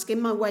in a mask, in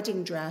my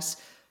wedding dress,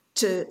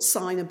 to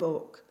sign a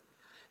book.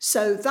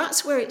 So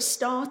that's where it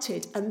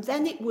started. And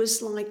then it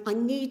was like, I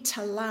need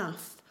to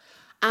laugh.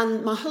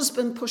 And my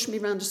husband pushed me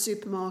around a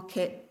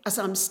supermarket as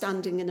I'm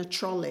standing in a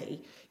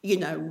trolley,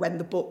 when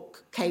the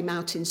book came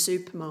out in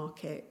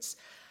supermarkets.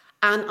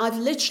 And I've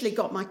literally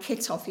got my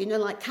kit off,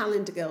 like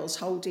calendar girls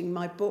holding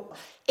my book.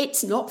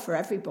 It's not for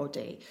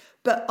everybody.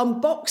 But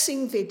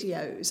unboxing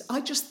videos,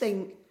 I just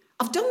think,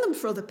 I've done them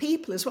for other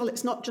people as well.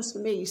 It's not just for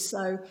me.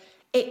 So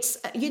it's,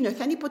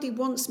 if anybody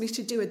wants me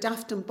to do a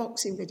daft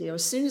unboxing video,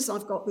 as soon as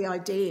I've got the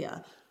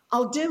idea,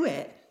 I'll do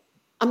it.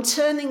 I'm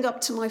turning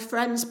up to my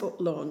friend's book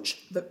launch,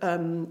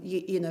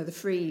 the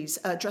Freeze,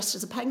 dressed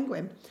as a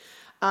penguin,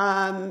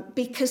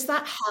 because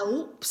that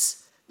helps.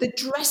 The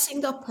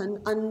dressing up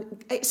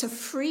and it's a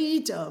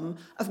freedom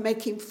of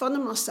making fun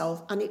of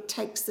myself, and it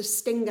takes the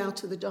sting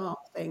out of the dark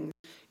thing.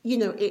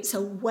 It's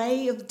a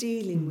way of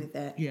dealing with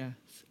it. Yes.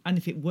 And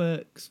if it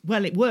works,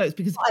 well, it works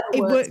because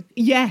it works.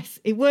 Yes,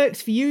 it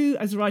works for you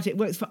as a writer. It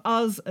works for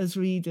us as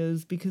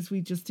readers because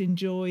we just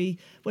enjoy.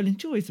 Well,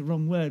 enjoy is the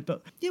wrong word,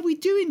 but yeah, we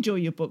do enjoy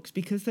your books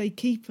because they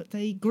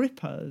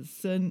grip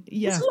us. And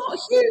yeah, there's a lot of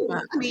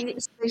humour. I mean,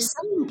 they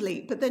sound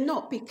bleak, but they're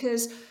not,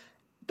 because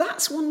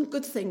that's one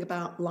good thing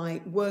about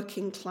like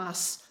working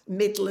class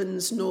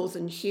Midlands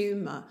Northern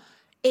humour.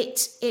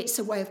 It's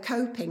a way of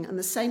coping, and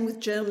the same with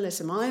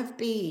journalism. I have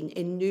been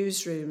in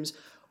newsrooms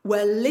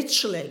where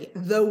literally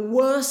the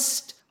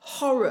worst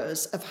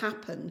horrors have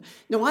happened.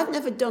 Now, I've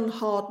never done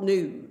hard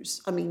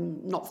news. I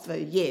mean, not for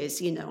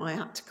years, I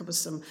had to cover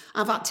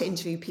I've had to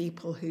interview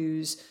people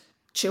whose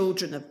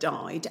children have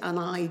died, and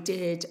I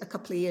did a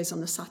couple of years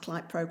on a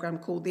satellite program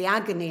called The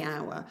Agony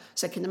Hour,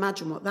 so I can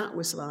imagine what that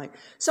was like.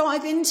 So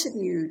I've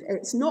interviewed,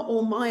 it's not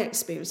all my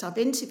experience, I've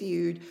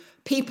interviewed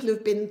people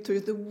who've been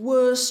through the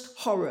worst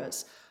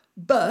horrors,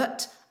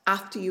 but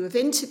after you have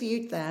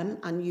interviewed them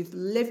and you've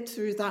lived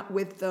through that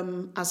with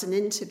them as an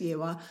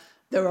interviewer,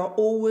 there are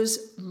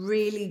always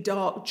really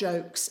dark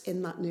jokes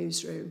in that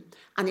newsroom,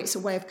 and it's a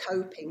way of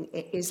coping.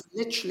 It is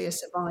literally a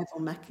survival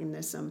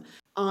mechanism.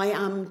 I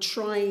am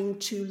trying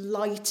to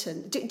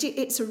lighten.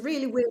 It's a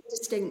really weird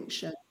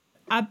distinction.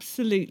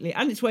 Absolutely.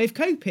 And it's a way of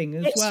coping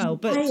as well.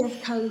 It's a way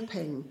of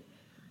coping.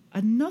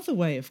 Another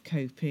way of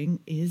coping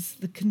is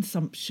the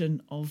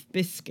consumption of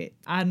biscuit.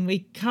 And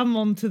we come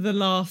on to the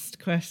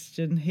last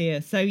question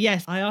here. So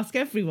yes, I ask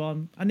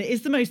everyone, and it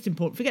is the most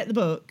important, forget the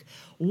book,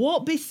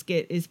 what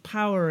biscuit is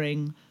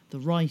powering the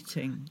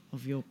writing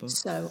of your book?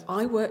 So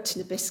I worked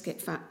in a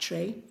biscuit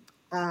factory.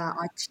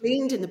 I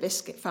cleaned in the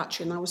biscuit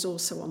factory, and I was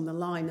also on the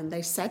line, and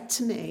they said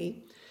to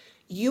me,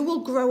 you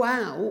will grow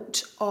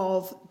out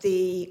of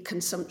the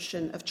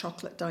consumption of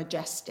chocolate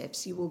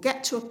digestives. You will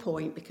get to a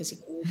point, because you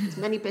can eat as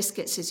many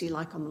biscuits as you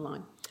like on the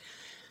line.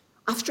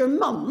 After a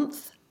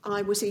month,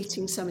 I was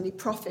eating so many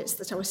profits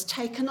that I was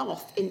taken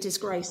off in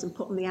disgrace and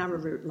put on the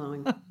arrowroot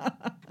line.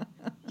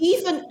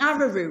 Even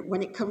arrowroot,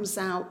 when it comes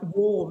out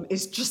warm,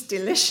 is just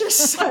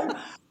delicious. So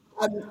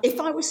if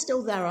I was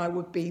still there, I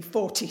would be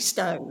 40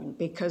 stone,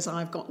 because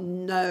I've got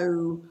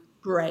no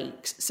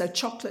breaks. So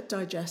chocolate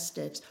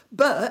digestives.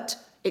 But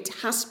it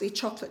has to be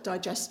chocolate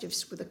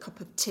digestives with a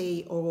cup of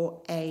tea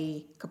or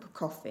a cup of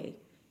coffee.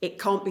 It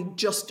can't be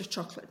just a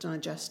chocolate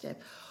digestive.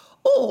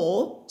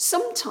 Or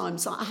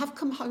sometimes I have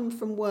come home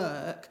from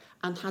work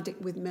and had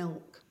it with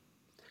milk.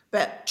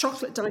 But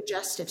chocolate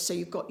digestive, so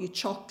you've got your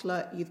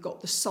chocolate, you've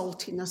got the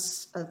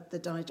saltiness of the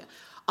digest.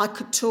 I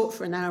could talk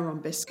for an hour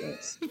on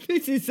biscuits.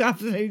 This is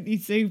absolutely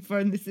super,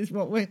 and this is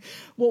what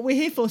we're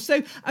here for.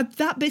 So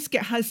that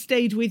biscuit has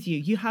stayed with you.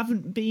 You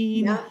haven't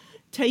been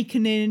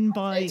taken in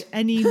by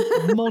any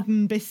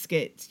modern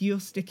biscuit. You're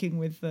sticking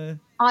with the...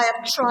 I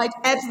have tried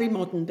every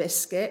modern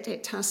biscuit,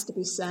 it has to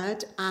be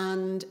said,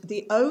 and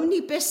the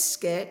only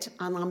biscuit,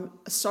 and I'm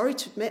sorry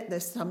to admit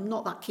this, I'm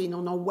not that keen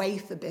on, are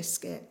wafer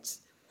biscuits.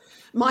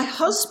 My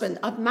husband,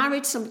 I've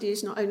married somebody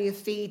who's not only a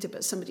feeder,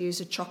 but somebody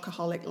who's a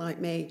chocoholic like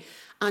me,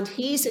 and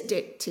he's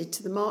addicted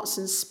to the Marks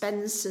and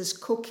Spencer's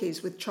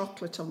cookies with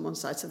chocolate on one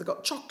side. So they've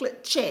got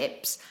chocolate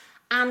chips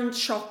and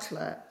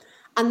chocolate.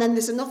 And then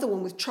there's another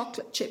one with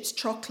chocolate chips,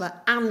 chocolate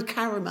and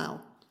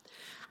caramel.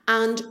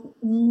 And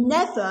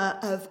never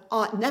have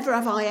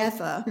I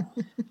ever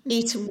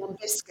eaten one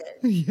biscuit.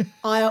 Yeah.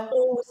 I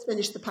always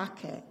finish the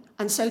packet.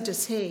 And so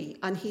does he.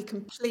 And he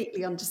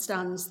completely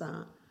understands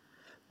that.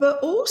 But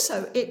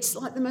also, it's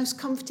like the most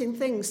comforting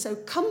thing. So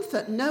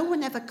comfort, no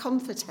one ever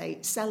comfort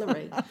hates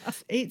celery.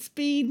 It's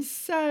been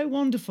so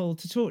wonderful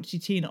to talk to you,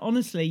 Tina.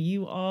 Honestly,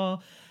 you are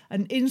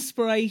an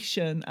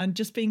inspiration, and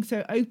just being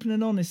so open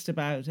and honest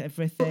about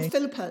everything. Well,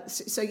 Philippa,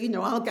 so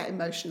I'll get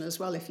emotional as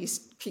well if you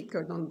keep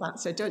going on that,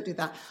 so don't do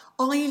that.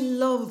 I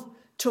love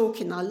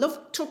talking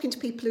to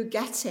people who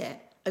get it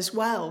as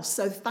well,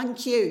 so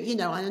thank you.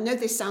 And I know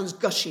this sounds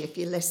gushy if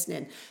you're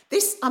listening.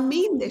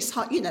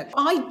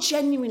 I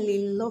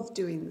genuinely love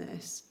doing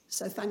this.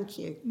 So thank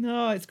you.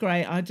 No, it's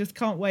great. I just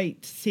can't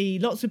wait to see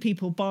lots of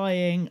people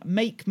buying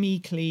Make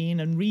Me Clean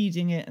and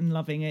reading it and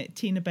loving it.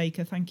 Tina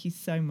Baker, thank you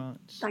so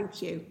much.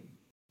 Thank you.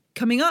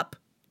 Coming up,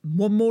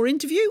 one more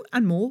interview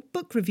and more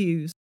book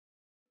reviews.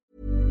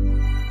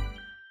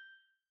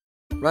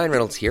 Ryan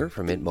Reynolds here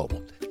from Mint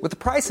Mobile. With the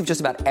price of just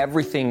about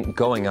everything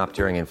going up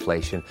during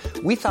inflation,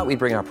 we thought we'd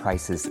bring our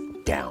prices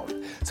down.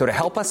 So to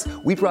help us,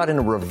 we brought in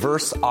a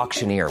reverse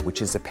auctioneer, which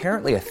is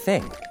apparently a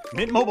thing.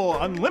 Mint Mobile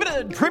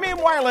Unlimited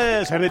Premium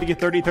Wireless. How to get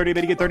 30, 30,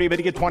 bit to get 30, bit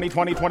to get 20,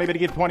 20, 20, bit to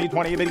get 20,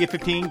 20, bit to get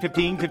 15,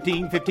 15,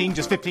 15, 15,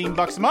 just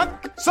 $15 a month?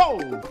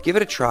 Sold! Give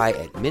it a try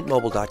at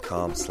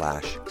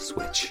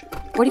mintmobile.com/switch.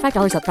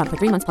 $45 up front for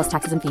 3 months plus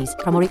taxes and fees.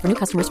 Promo rate for new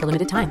customers for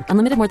limited time.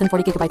 Unlimited more than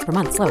 40 gigabytes per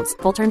month. Slows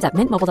full terms at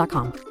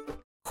mintmobile.com.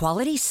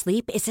 Quality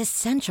sleep is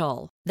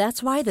essential.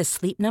 That's why the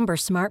Sleep Number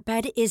Smart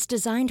Bed is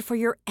designed for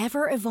your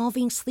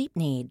ever-evolving sleep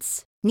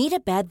needs. Need a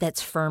bed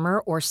that's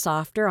firmer or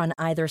softer on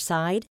either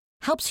side?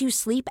 Helps you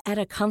sleep at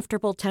a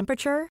comfortable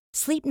temperature?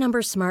 Sleep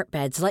Number Smart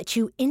Beds let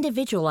you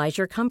individualize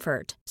your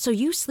comfort, so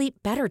you sleep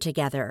better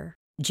together.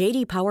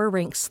 J.D. Power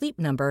ranks Sleep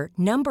Number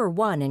number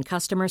 1 in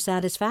customer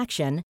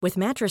satisfaction with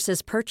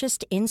mattresses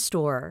purchased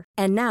in-store.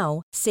 And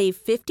now, save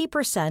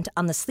 50%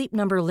 on the Sleep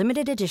Number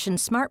Limited Edition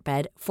Smart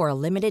Bed for a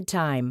limited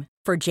time.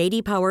 For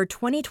J.D. Power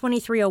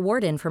 2023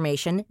 award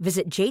information,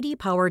 visit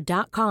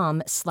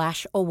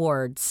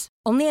jdpower.com/awards.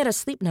 Only at a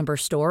Sleep Number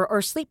store or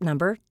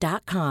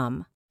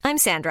sleepnumber.com. I'm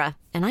Sandra,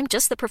 and I'm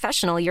just the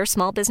professional your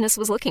small business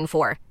was looking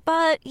for.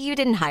 But you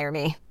didn't hire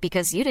me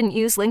because you didn't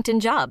use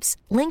LinkedIn Jobs.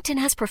 LinkedIn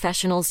has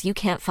professionals you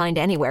can't find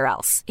anywhere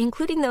else,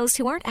 including those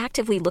who aren't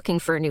actively looking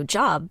for a new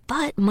job,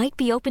 but might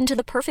be open to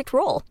the perfect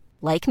role,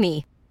 like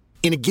me.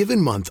 In a given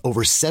month,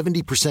 over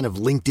 70% of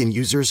LinkedIn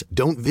users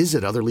don't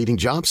visit other leading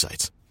job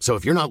sites. So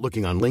if you're not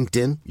looking on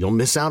LinkedIn, you'll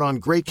miss out on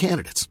great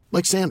candidates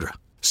like Sandra.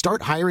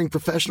 Start hiring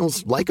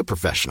professionals like a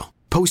professional.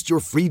 Post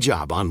your free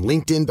job on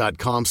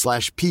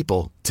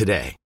linkedin.com/people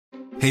today.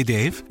 Hey,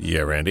 Dave.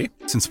 Yeah, Randy.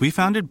 Since we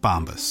founded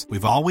Bombas,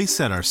 we've always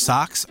said our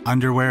socks,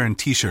 underwear, and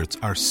T-shirts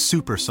are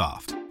super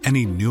soft.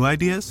 Any new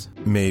ideas?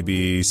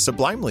 Maybe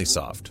sublimely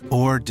soft.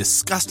 Or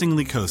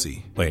disgustingly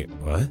cozy. Wait,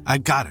 what? I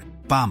got it.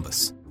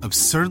 Bombas.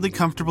 Absurdly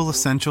comfortable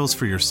essentials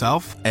for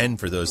yourself and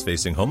for those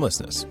facing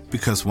homelessness.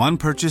 Because one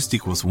purchased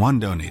equals one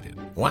donated.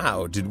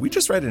 Wow, did we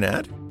just write an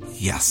ad?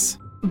 Yes.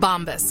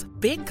 Bombas.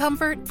 Big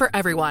comfort for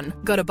everyone.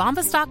 Go to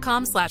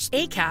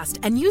bombas.com/ACAST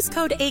and use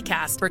code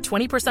ACAST for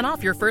 20%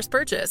 off your first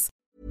purchase.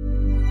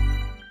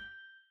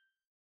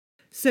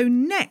 So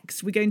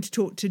next, we're going to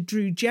talk to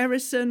Drew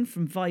Jerrison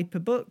from Viper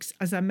Books.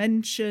 As I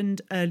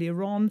mentioned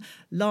earlier on,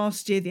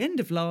 last year, the end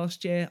of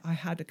last year, I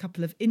had a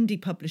couple of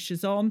indie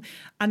publishers on,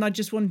 and I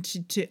just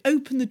wanted to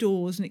open the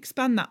doors and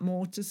expand that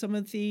more to some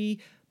of the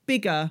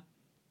bigger,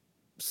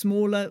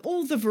 smaller,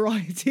 all the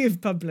variety of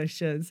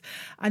publishers.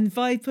 And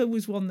Viper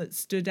was one that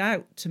stood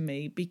out to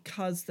me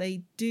because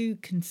they do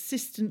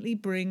consistently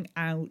bring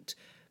out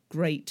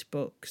great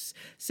books.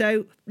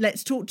 So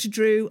let's talk to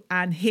Drew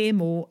and hear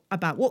more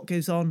about what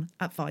goes on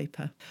at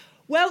Viper.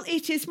 Well,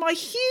 it is my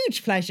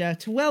huge pleasure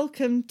to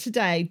welcome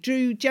today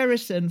Drew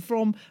Jerrison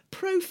from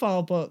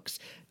Profile Books.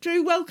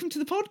 Drew, welcome to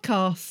the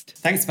podcast.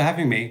 Thanks for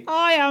having me.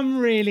 I am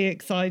really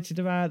excited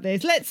about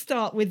this. Let's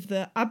start with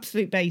the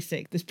absolute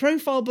basic. There's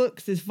Profile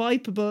Books, there's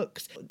Viper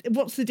Books.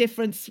 What's the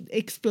difference?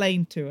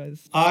 Explain to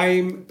us.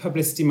 I'm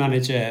publicity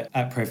manager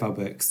at Profile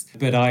Books,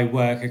 but I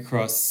work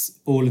across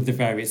all of the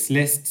various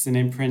lists and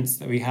imprints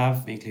that we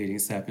have, including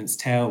Serpent's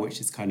Tail, which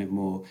is kind of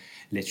more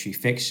literary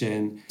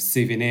fiction,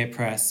 Souvenir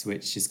Press,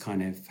 which is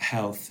kind of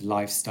health,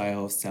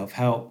 lifestyle,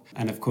 self-help,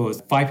 and of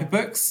course Viper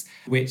Books,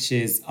 which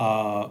is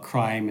our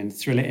crime and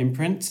thriller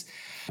imprint.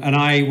 And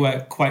I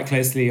work quite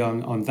closely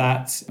on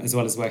that, as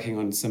well as working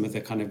on some of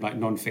the kind of like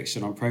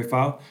non-fiction on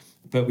Profile.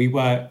 But we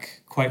work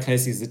quite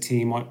closely as a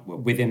team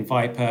within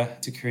Viper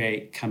to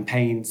create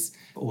campaigns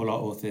for all our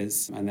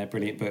authors and their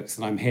brilliant books.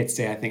 And I'm here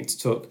today, I think, to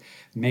talk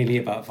mainly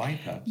about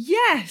Viper.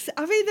 Yes,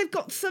 I mean, they've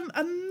got some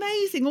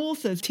amazing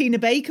authors. Tina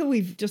Baker,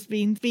 we've just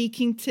been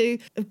speaking to.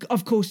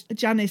 Of course,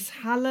 Janice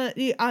Haller,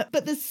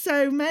 but there's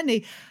so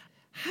many.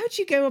 How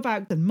do you go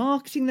about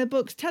marketing their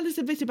books? Tell us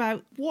a bit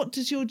about what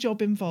does your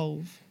job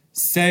involve?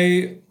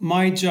 So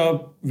my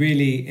job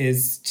really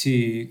is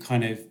to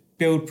kind of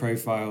build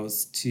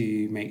profiles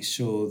to make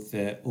sure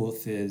that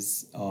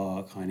authors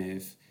are kind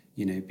of,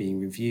 being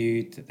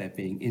reviewed, that they're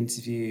being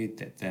interviewed,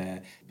 that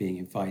they're being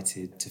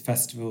invited to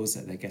festivals,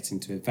 that they're getting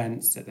to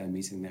events, that they're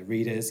meeting their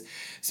readers.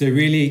 So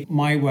really,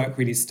 my work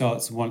really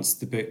starts once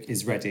the book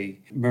is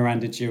ready.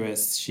 Miranda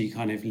Jewis, she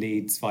kind of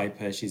leads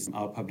Viper. She's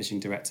our publishing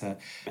director,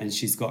 and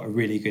she's got a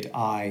really good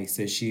eye.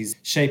 So she's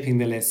shaping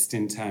the list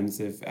in terms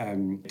of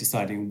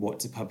deciding what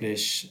to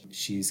publish.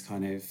 She's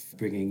kind of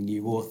bringing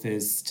new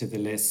authors to the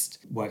list,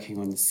 working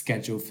on the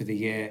schedule for the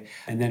year.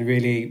 And then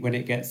really, when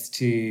it gets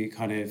to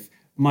kind of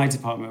my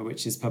department,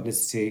 which is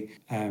publicity,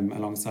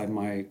 alongside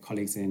my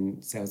colleagues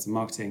in sales and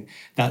marketing,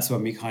 that's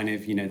when we kind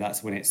of,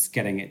 that's when it's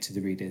getting it to the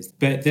readers.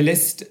 But the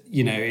list,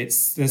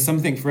 there's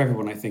something for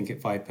everyone, I think, at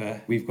Viper.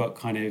 We've got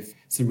kind of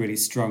some really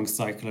strong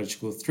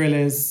psychological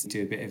thrillers,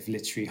 do a bit of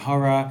literary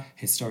horror,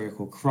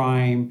 historical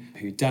crime,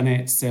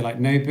 whodunit. So like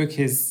no book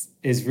is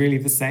really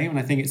the same. And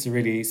I think it's a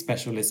really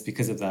special list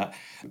because of that.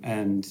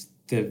 And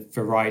the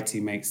variety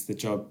makes the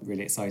job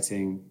really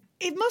exciting.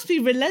 It must be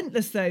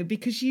relentless, though,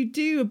 because you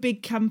do a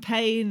big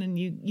campaign and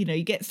you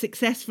get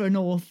success for an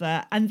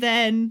author, and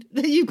then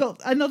you've got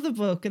another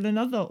book and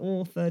another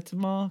author to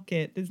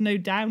market. There's no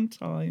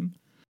downtime.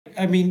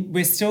 I mean,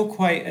 we're still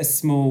quite a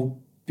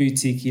small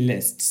boutique-y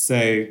list.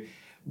 So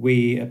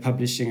we are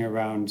publishing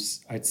around,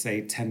 I'd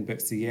say, 10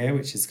 books a year,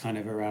 which is kind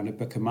of around a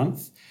book a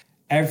month.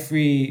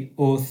 Every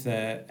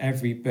author,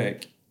 every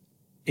book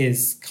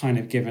is kind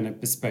of given a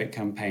bespoke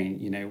campaign.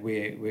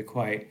 We're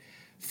quite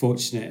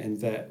fortunate in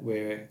that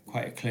we're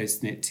quite a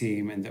close-knit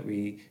team, and that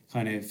we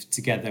kind of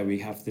together we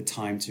have the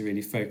time to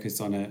really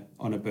focus on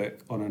a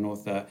book, on an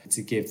author,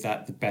 to give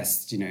that the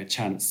best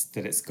chance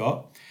that it's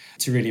got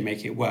to really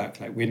make it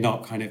work. Like, we're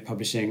not kind of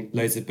publishing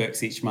loads of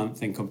books each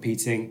month and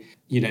competing.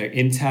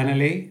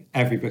 Internally,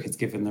 every book is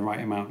given the right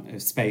amount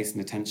of space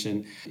and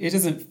attention. It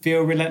doesn't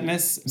feel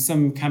relentless.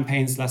 Some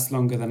campaigns last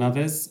longer than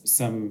others.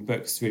 Some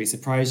books really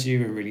surprise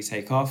you and really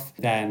take off.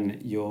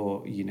 Then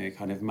you're,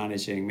 kind of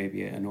managing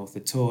maybe an author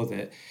tour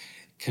that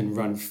can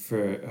run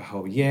for a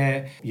whole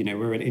year.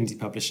 We're an indie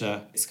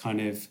publisher. It's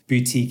kind of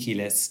boutique-y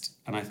list.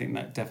 And I think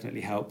that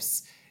definitely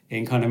helps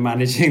in kind of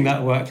managing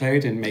that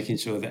workload and making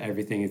sure that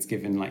everything is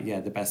given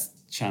the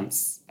best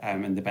chance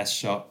and the best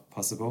shot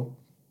possible.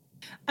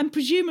 And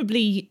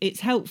presumably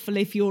it's helpful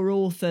if your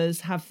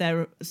authors have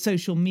their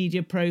social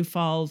media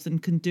profiles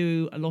and can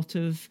do a lot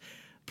of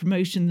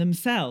promotion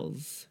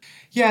themselves.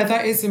 Yeah,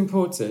 that is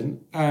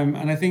important.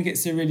 And I think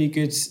it's a really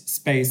good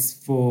space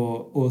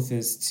for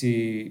authors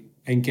to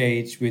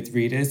engage with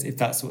readers if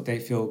that's what they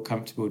feel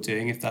comfortable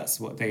doing, if that's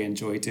what they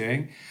enjoy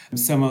doing.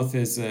 Some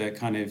authors are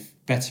kind of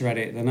better at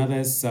it than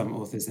others. Some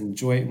authors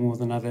enjoy it more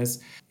than others.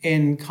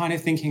 In kind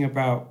of thinking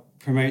about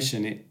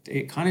promotion,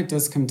 it kind of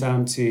does come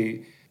down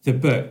to the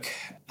book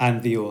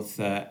and the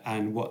author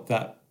and what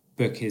that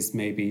book is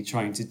maybe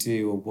trying to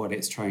do or what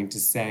it's trying to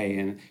say.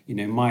 And, you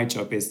know, my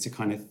job is to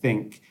kind of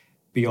think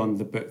beyond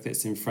the book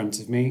that's in front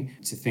of me,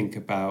 to think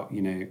about,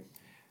 you know,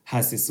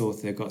 has this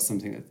author got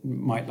something that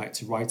might like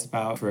to write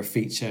about for a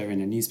feature in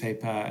a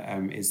newspaper?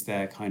 Is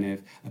there kind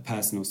of a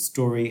personal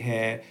story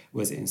here?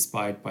 Was it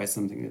inspired by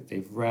something that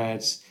they've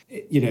read?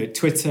 You know,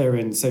 Twitter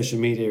and social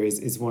media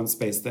is one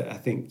space that I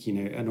think, you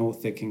know, an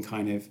author can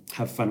kind of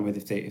have fun with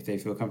if they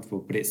feel comfortable.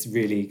 But it's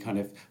really kind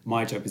of,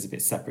 my job is a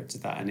bit separate to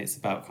that. And it's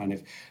about kind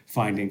of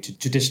finding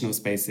traditional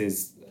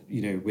spaces,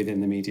 you know,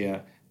 within the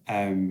media,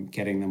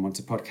 getting them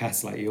onto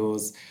podcasts like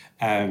yours,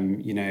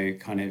 you know,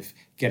 kind of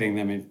getting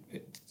them in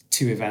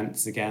to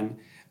events again.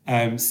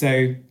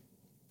 So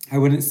I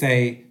wouldn't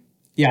say,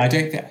 I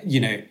don't think,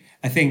 you know,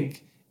 I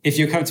think if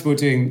you're comfortable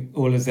doing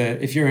all of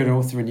the, if you're an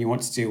author and you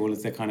want to do all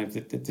of the kind of the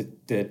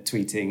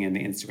tweeting and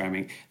the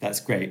Instagramming, that's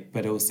great.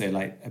 But also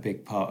like a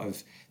big part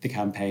of the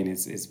campaign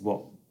is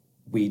what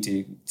we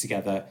do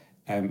together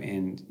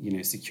in, you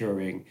know,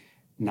 securing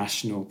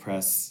national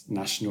press,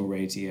 national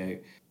radio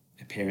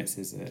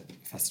appearances at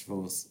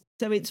festivals.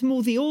 So it's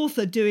more the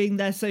author doing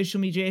their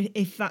social media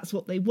if that's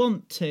what they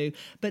want to,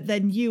 but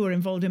then you are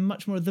involved in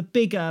much more of the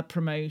bigger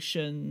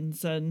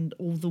promotions and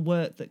all the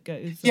work that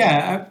goes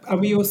on.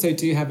 And we also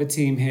do have a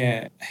team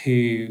here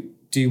who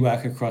do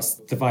work across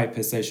the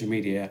Viper social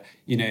media.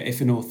 You know,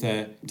 if an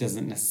author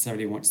doesn't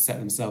necessarily want to set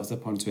themselves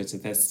up on Twitter,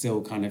 there's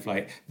still kind of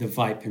like the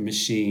Viper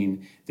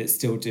machine that's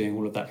still doing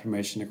all of that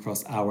promotion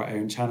across our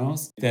own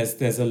channels.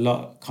 There's a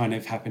lot kind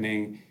of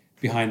happening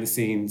behind the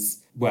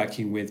scenes,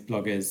 working with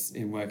bloggers,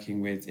 in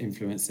working with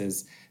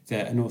influencers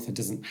that an author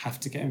doesn't have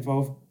to get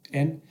involved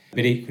in.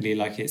 But equally,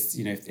 like it's,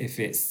 you know, if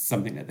it's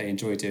something that they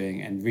enjoy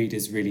doing and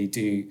readers really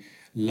do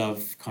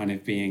love kind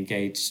of being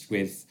engaged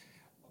with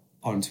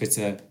on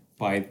Twitter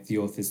by the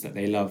authors that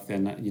they love,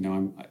 then, you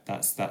know,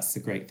 that's a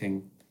great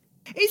thing.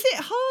 Is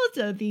it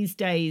harder these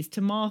days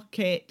to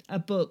market a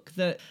book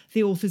that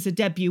the author's a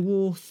debut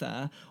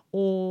author,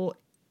 or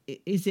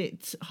is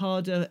it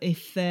harder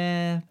if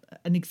they're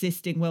an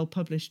existing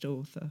well-published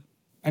author?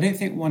 I don't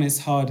think one is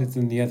harder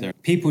than the other.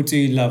 People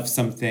do love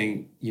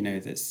something, you know,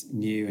 that's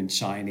new and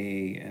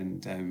shiny,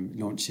 and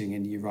launching a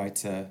new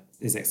writer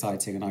is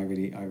exciting, and I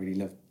really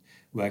love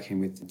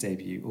working with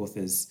debut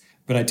authors.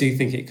 But I do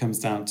think it comes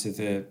down to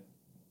the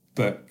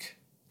book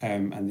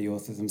and the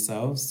author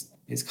themselves.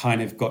 It's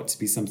kind of got to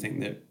be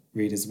something that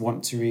readers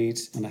want to read,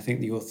 and I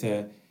think the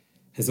author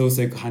has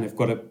also kind of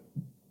got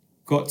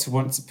to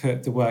want to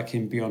put the work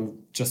in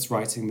beyond just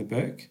writing the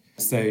book.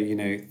 So, you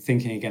know,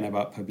 thinking again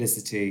about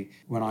publicity,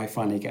 when I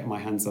finally get my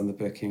hands on the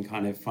book and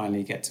kind of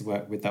finally get to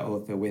work with that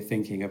author, we're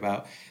thinking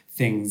about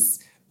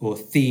things or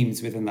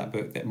themes within that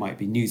book that might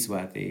be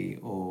newsworthy,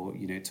 or,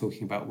 you know,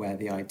 talking about where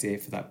the idea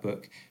for that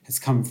book has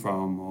come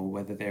from, or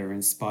whether they were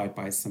inspired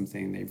by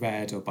something they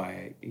read or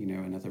by, you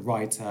know, another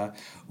writer,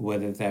 or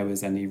whether there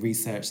was any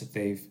research that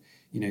they've,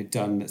 you know,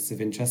 done that's of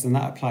interest. And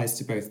that applies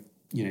to both,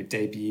 you know,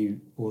 debut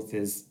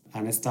authors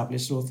and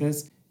established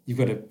authors. You've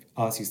got to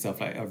ask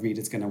yourself, like, are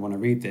readers going to want to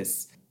read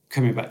this?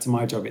 Coming back to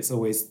my job, it's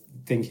always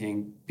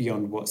thinking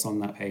beyond what's on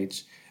that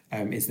page.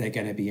 Is there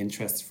going to be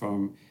interest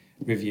from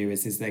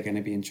reviewers? Is there going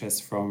to be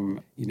interest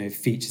from, you know,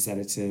 features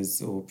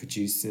editors or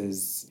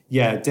producers?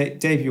 Yeah,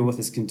 debut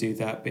authors can do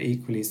that, but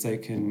equally so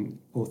can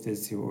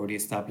authors who are already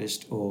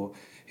established or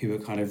who are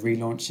kind of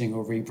relaunching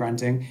or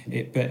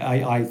rebranding. But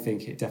I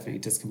think it definitely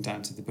does come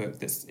down to the book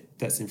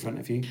that's in front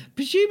of you.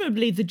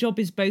 Presumably the job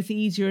is both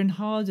easier and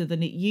harder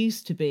than it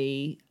used to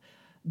be,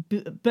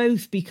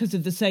 both because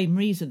of the same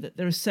reason, that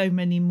there are so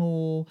many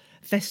more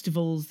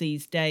festivals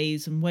these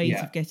days and ways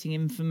of getting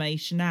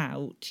information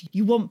out.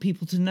 You want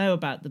people to know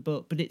about the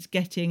book, but it's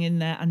getting in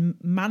there and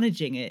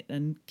managing it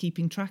and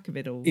keeping track of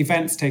it all.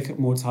 Events take up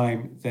more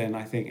time than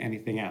I think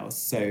anything else.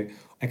 So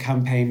a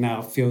campaign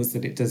now feels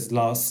that it does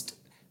last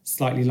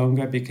slightly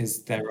longer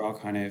because there are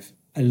kind of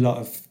a lot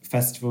of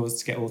festivals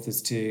to get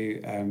authors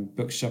to,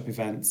 bookshop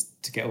events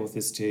to get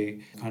authors to,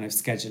 kind of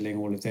scheduling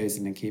all of those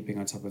and then keeping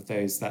on top of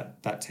those.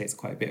 That takes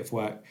quite a bit of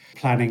work.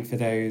 Planning for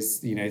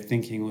those, you know,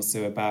 thinking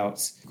also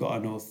about, got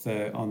an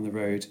author on the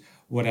road,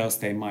 what else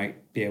they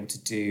might be able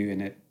to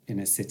do in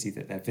a city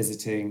that they're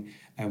visiting,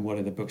 and what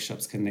other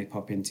bookshops can they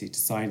pop into to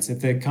sign. So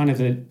the kind of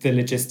the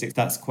logistics,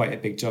 that's quite a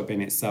big job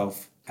in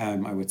itself,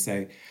 I would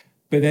say.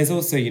 But there's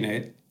also, you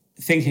know,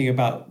 thinking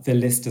about the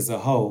list as a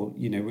whole.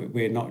 You know,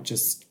 we're not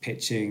just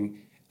pitching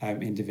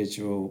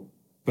individual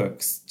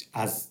books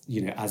as,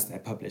 you know, as they're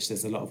published.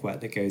 There's a lot of work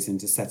that goes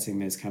into setting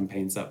those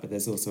campaigns up, but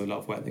there's also a lot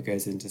of work that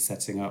goes into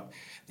setting up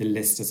the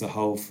list as a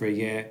whole for a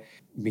year,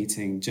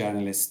 meeting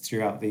journalists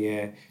throughout the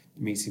year,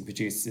 meeting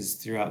producers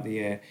throughout the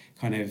year,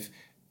 kind of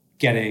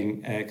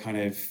getting a kind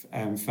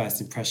of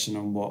first impression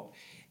on what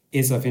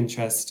is of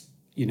interest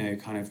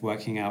kind of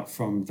working out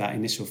from that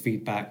initial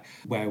feedback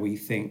where we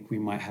think we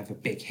might have a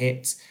big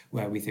hit,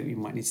 where we think we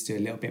might need to do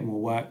a little bit more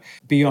work.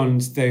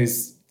 Beyond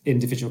those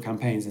individual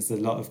campaigns, there's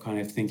a lot of kind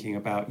of thinking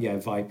about,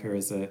 Viper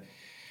as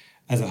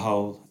a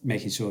whole,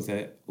 making sure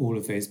that all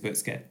of those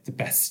books get the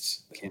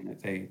best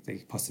that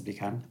they possibly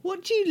can.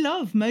 What do you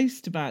love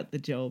most about the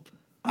job?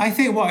 I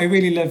think what I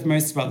really love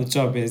most about the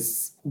job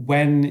is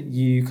when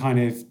you kind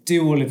of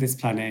do all of this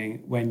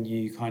planning, when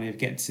you kind of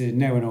get to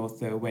know an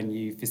author, when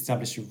you've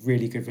established a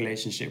really good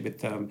relationship with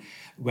them,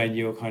 when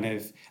you're kind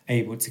of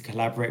able to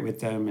collaborate with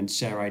them and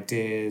share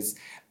ideas,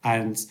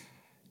 and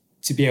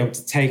to be able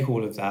to take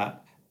all of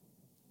that,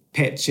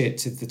 pitch it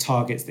to the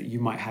targets that you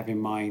might have in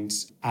mind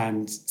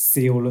and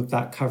see all of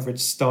that coverage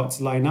start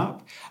to line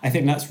up. I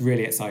think that's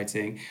really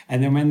exciting.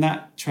 And then when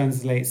that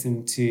translates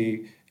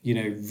into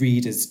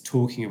readers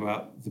talking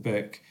about the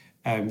book,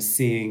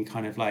 seeing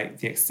kind of like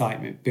the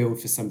excitement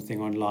build for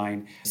something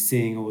online,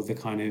 seeing all the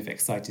kind of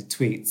excited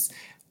tweets,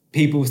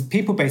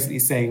 people basically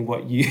saying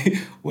what you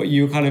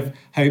were kind of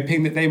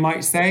hoping that they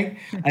might say,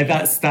 and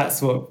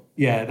that's what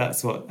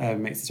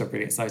makes the job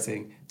really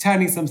exciting.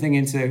 Turning something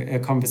into a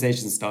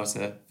conversation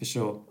starter, for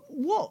sure.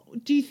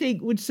 What do you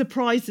think would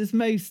surprise us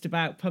most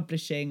about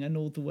publishing and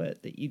all the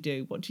work that you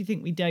do? What do you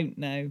think we don't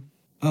know?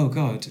 Oh,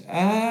 God.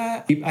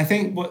 I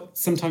think what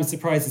sometimes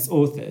surprises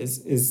authors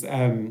is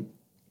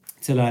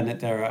to learn that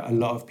there are a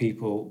lot of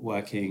people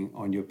working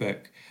on your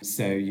book.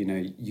 So,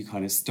 you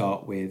kind of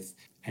start with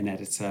an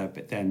editor,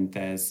 but then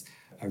there's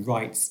a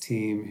rights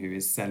team who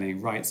is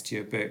selling rights to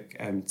your book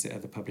to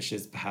other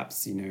publishers,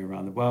 perhaps,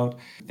 around the world.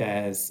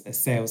 There's a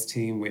sales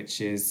team,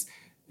 which is,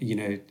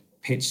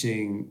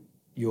 pitching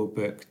your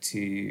book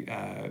to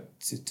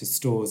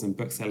stores and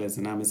booksellers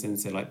and Amazon.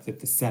 So like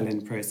the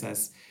selling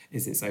process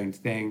is its own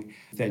thing.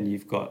 Then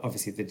you've got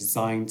obviously the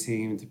design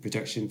team, the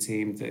production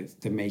team,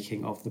 the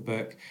making of the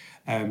book.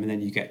 And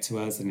then you get to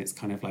us and it's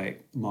kind of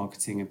like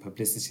marketing and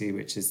publicity,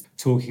 which is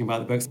talking about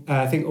the books.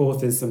 I think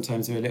authors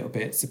sometimes are a little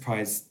bit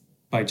surprised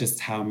by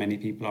just how many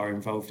people are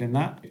involved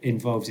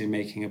in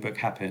making a book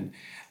happen.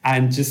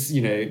 And just,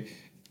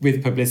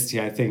 with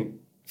publicity, I think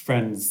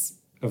friends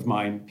of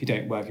mine who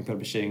don't work in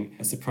publishing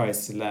are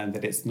surprised to learn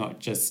that it's not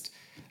just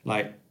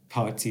like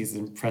parties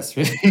and press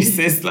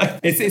releases. Like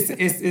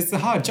it's a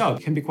hard job.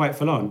 It can be quite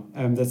full on.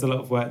 There's a lot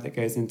of work that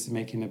goes into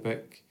making a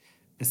book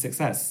a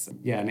success.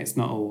 Yeah, and it's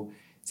not all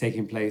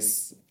taking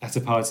place at a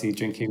party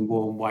drinking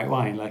warm white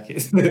wine. Like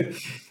it's a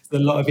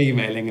lot of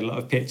emailing, a lot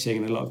of pitching,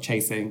 and a lot of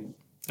chasing,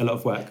 a lot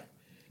of work.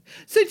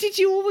 So did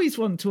you always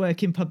want to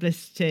work in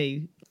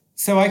publicity?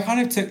 So I kind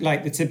of took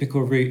like the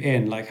typical route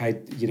in. Like I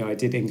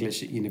did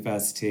English at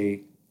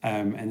university,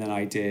 and then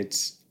I did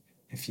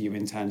a few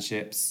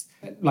internships.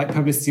 Like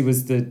publicity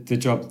was the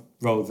job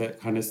role that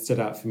kind of stood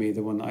out for me,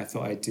 the one that I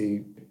thought I'd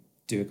do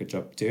a good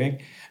job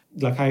doing.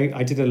 Like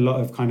I did a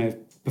lot of kind of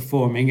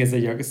performing as a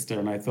youngster,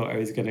 and I thought I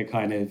was going to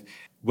kind of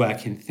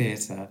work in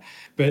theatre.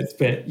 But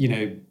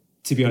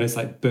to be honest,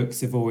 like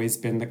books have always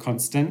been the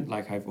constant.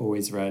 Like I've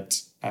always read,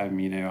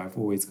 I've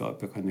always got a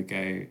book on the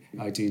go.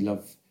 I do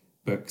love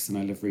books and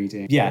I love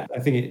reading. Yeah, I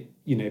think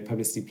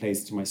publicity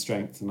plays to my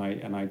strength, and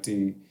I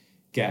do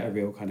get a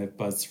real kind of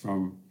buzz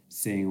from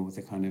seeing all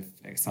the kind of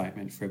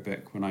excitement for a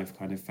book when I've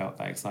kind of felt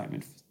that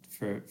excitement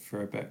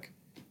for a book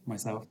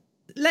myself.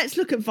 Let's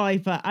look at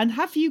Viper. And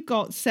have you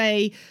got,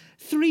 say,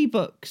 3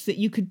 books that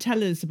you could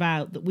tell us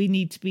about that we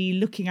need to be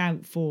looking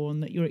out for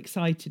and that you're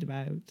excited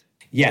about?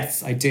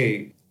 Yes, I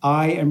do.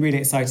 I am really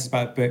excited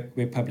about a book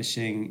we're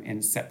publishing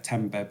in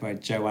September by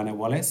Joanna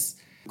Wallace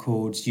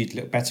called You'd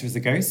Look Better as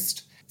a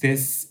Ghost.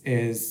 This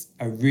is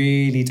a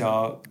really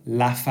dark,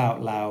 laugh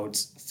out loud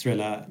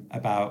thriller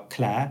about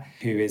Claire,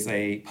 who is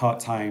a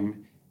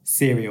part-time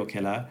serial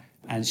killer,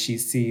 and she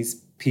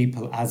sees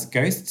people as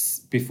ghosts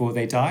before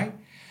they die.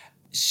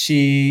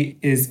 She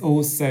is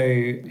also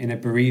in a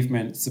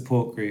bereavement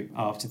support group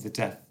after the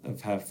death of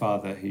her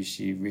father, who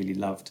she really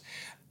loved,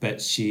 but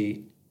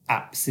she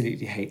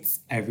absolutely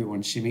hates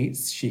everyone she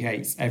meets. She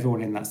hates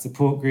everyone in that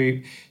support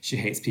group. She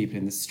hates people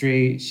in the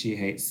street. She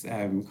hates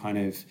kind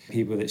of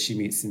people that she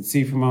meets in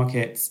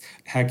supermarkets.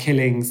 Her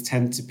killings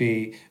tend to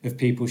be of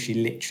people she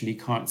literally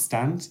can't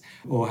stand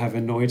or have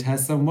annoyed her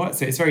somewhat.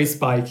 So it's very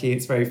spiky.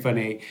 It's very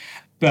funny.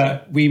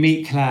 But we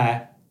meet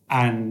Claire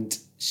and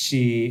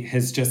she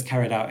has just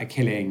carried out a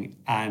killing,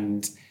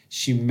 and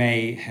she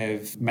may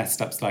have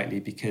messed up slightly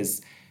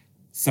because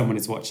someone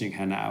is watching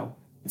her now.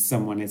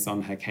 Someone is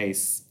on her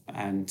case,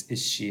 and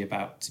is she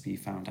about to be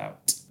found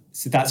out?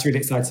 So that's a really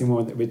exciting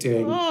one that we're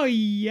doing. Oh,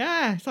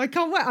 yes. I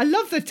can't wait. I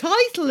love the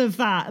title of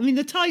that. I mean,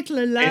 the title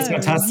alone. It's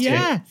fantastic.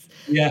 Yes.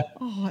 Yeah.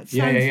 Oh, it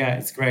sounds yeah.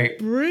 It's great.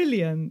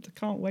 Brilliant. I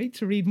can't wait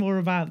to read more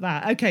about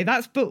that. Okay,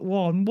 that's book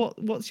 1.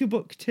 What's your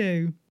book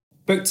 2?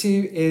 Book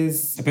 2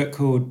 is a book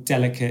called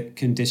Delicate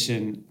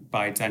Condition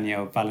by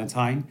Danielle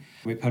Valentine.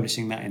 We're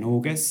publishing that in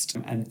August.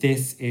 And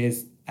this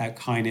is a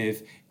kind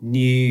of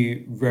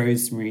new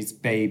Rosemary's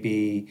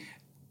Baby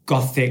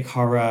gothic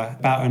horror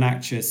about an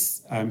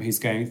actress who's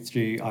going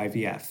through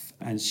IVF.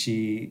 And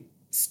she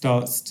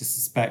starts to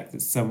suspect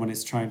that someone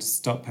is trying to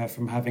stop her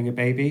from having a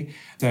baby.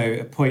 So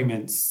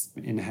appointments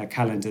in her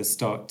calendar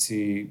start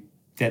to,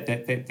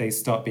 they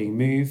start being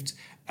moved.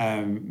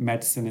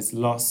 Medicine is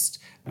lost,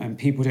 and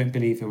people don't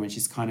believe her when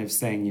she's kind of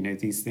saying, you know,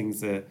 these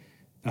things are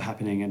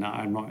happening and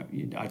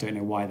I don't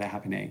know why they're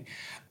happening.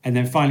 And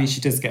then finally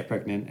she does get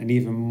pregnant, and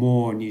even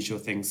more unusual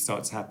things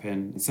start to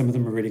happen. Some of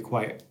them are really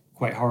quite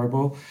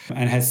horrible,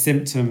 and her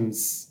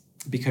symptoms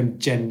become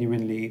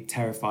genuinely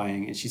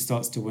terrifying, and she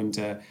starts to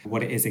wonder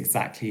what it is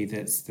exactly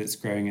that's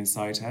growing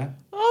inside her.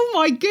 Oh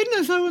my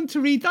goodness, I want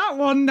to read that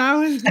one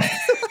now.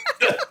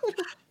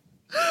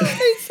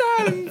 It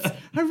sounds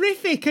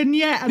horrific and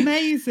yet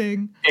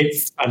amazing.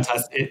 It's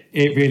fantastic.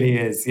 It really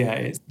is.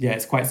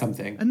 It's quite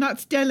something. And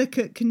that's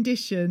Delicate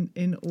Condition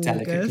in August.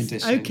 Delicate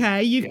Condition.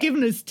 Okay, you've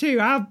given us two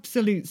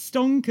absolute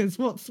stonkers.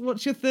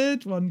 What's your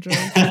third one, Drew?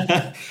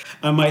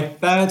 And my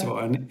third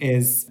one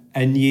is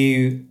a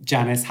new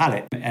Janice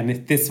Hallett, and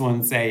this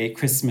one's a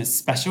Christmas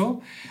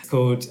special. It's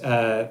called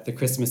The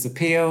Christmas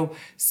Appeal.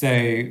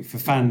 So for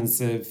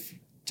fans of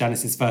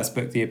Janice's first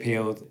book, The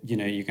Appeal, you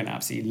know, you're going to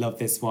absolutely love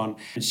this one.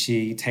 And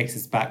she takes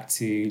us back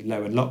to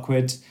Lower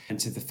Lockwood and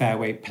to the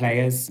Fairway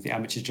Players, the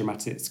amateur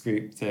dramatics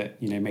group that,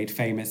 you know, made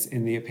famous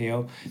in The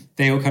Appeal.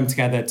 They all come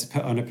together to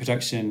put on a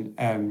production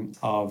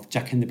of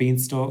Jack and the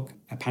Beanstalk,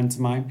 a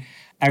pantomime.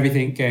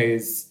 Everything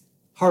goes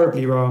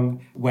horribly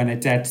wrong when a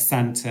dead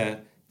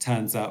Santa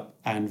turns up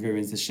and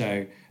ruins the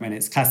show. And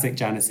it's classic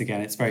Janice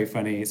again. It's very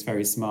funny. It's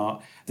very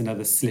smart. It's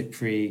another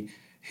slippery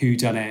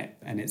whodunit,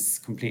 and it's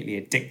completely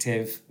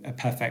addictive. A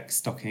perfect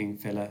stocking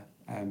filler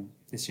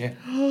this year.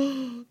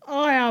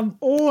 I am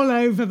all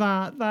over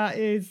that.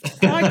 I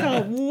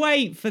can't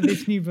wait for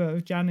this new book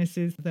of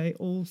Janice's. They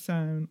all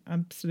sound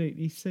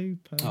absolutely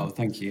super. Oh,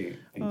 thank you.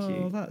 Thank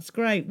you. Oh, that's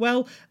great.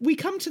 Well, we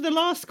come to the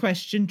last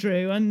question,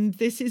 Drew, and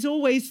this is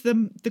always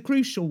the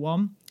crucial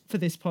one for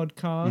this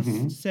podcast.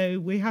 Mm-hmm. So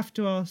we have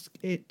to ask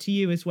it to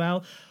you as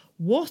well.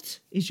 What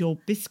is your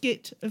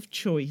biscuit of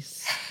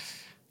choice?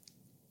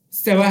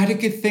 So I had a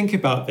good think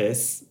about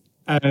this.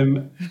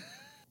 I'm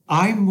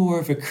more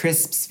of a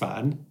crisps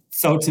fan,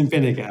 salt and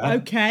vinegar.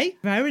 Okay,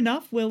 fair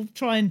enough. We'll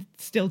try and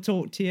still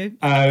talk to you.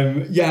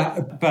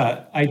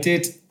 But I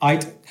do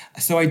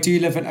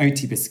love an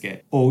oaty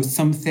biscuit or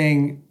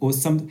something.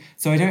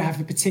 So I don't have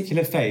a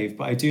particular fave,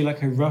 but I do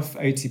like a rough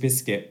oaty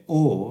biscuit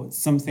or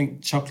something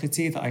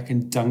chocolatey that I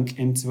can dunk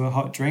into a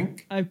hot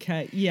drink.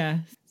 Okay, yeah.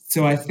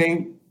 So I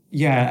think,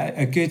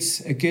 a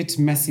good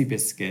messy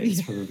biscuit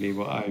is probably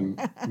what I'm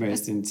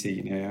most into.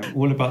 You know, I'm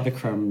all about the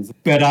crumbs.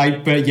 But I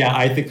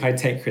think I'd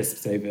take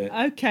crisps over.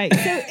 Okay,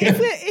 so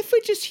if we're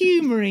just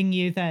humouring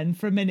you then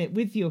for a minute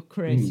with your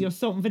crisps, your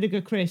salt and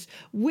vinegar crisps,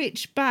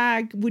 which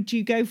bag would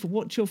you go for?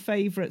 What's your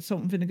favourite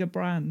salt and vinegar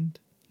brand?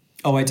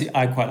 Oh, I do.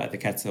 I quite like the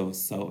Kettle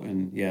salt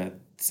and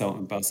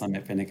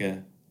balsamic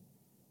vinegar.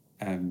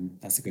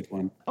 That's a good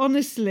one.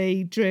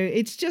 Honestly, Drew,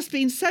 it's just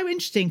been so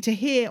interesting to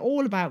hear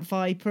all about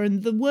Viper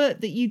and the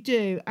work that you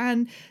do.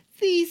 And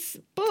these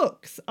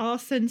books are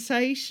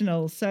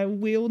sensational. So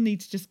we all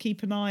need to just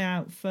keep an eye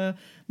out for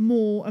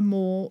more and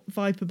more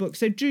Viper books.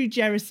 So Drew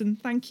Jerrison,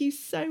 thank you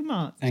so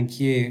much. Thank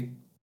you.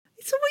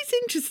 It's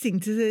always interesting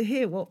to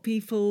hear what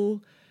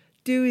people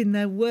do in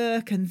their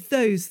work. And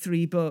those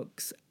 3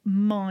 books,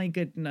 my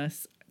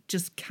goodness,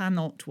 just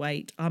cannot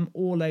wait. I'm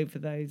all over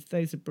those.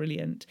 Those are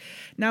brilliant.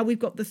 Now we've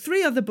got the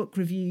 3 other book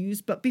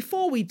reviews, but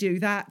before we do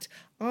that,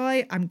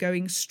 I am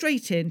going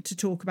straight in to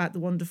talk about the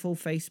wonderful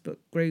Facebook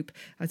group.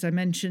 As I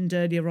mentioned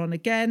earlier on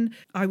again,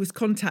 I was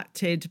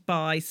contacted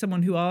by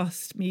someone who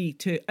asked me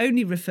to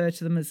only refer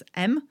to them as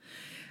M,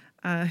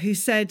 who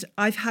said,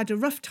 I've had a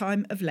rough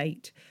time of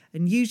late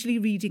and usually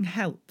reading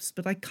helps,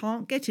 but I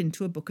can't get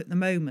into a book at the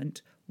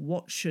moment.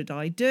 What should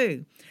I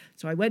do?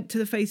 So I went to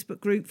the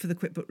Facebook group for the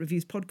Quick Book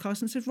Reviews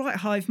podcast and said, right,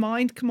 Hive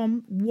Mind, come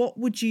on, what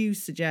would you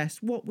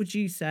suggest? What would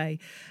you say?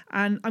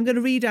 And I'm going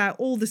to read out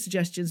all the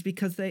suggestions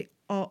because they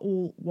are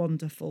all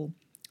wonderful.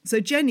 So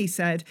Jenny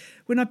said,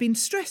 when I've been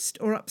stressed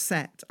or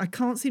upset, I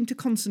can't seem to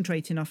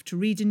concentrate enough to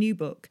read a new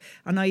book,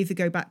 and I either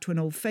go back to an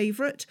old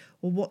favourite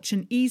or watch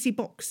an easy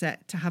box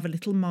set to have a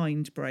little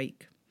mind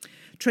break.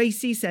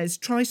 Tracy says,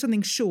 try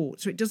something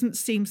short so it doesn't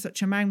seem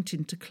such a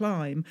mountain to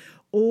climb,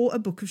 or a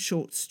book of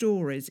short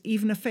stories,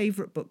 even a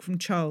favourite book from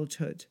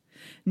childhood.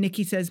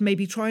 Nikki says,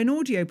 maybe try an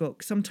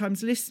audiobook.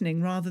 Sometimes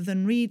listening rather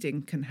than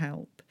reading can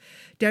help.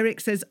 Derek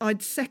says,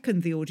 I'd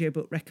second the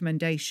audiobook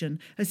recommendation,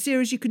 a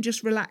series you can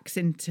just relax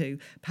into.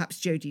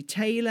 Perhaps Jodie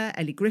Taylor,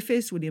 Ellie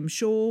Griffiths, William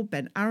Shaw,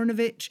 Ben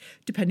Aronovich,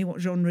 depending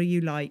what genre you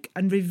like.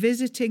 And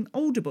revisiting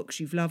older books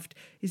you've loved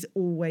is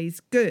always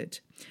good.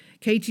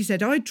 Katie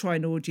said, I'd try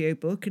an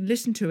audiobook and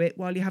listen to it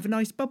while you have a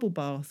nice bubble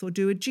bath or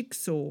do a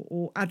jigsaw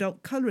or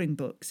adult colouring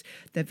books.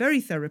 They're very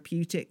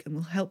therapeutic and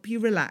will help you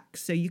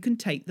relax so you can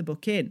take the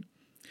book in.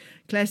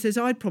 Claire says,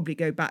 I'd probably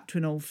go back to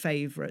an old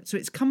favourite. So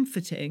it's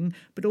comforting,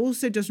 but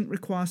also doesn't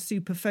require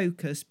super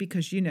focus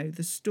because you know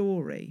the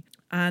story.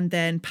 And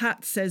then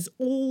Pat says,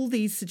 all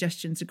these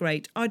suggestions are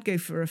great. I'd go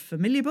for a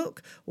familiar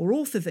book or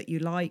author that you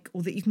like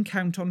or that you can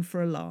count on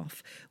for a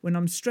laugh. When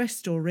I'm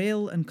stressed or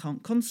ill and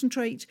can't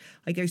concentrate,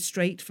 I go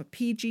straight for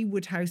P.G.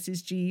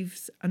 Woodhouse's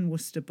Jeeves and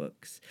Worcester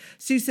books.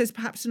 Sue says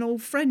perhaps an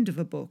old friend of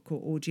a book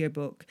or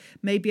audiobook,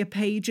 maybe a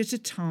page at a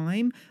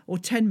time or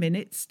 10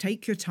 minutes.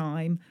 Take your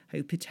time.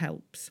 Hope it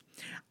helps.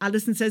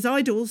 Alison says,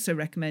 I'd also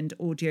recommend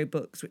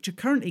audiobooks, which are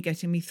currently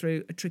getting me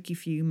through a tricky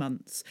few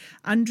months.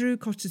 Andrew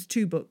Cotter's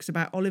 2 books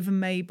about Olive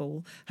and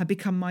Mabel have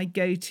become my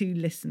go-to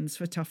listens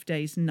for tough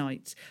days and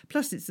nights.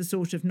 Plus, it's the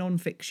sort of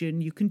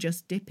non-fiction you can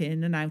just dip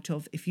in and out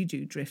of if you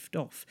do drift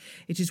off.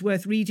 It is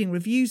worth reading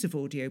reviews of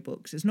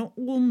audiobooks, as not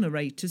all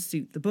narrators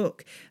suit the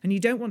book, and you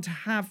don't want to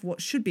have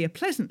what should be a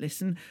pleasant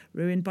listen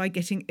ruined by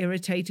getting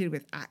irritated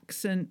with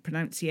accent,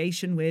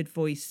 pronunciation, weird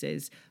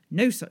voices.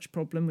 No such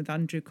problem with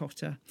Andrew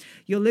Cotter.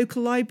 Your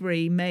local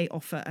library may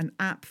offer an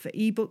app for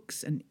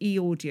ebooks and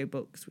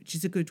e-audiobooks, which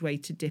is a good way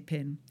to dip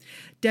in.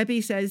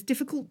 Debbie says,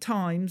 difficult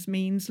times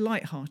means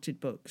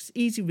light-hearted books,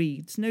 easy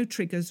reads, no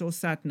triggers or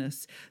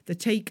sadness, the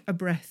take a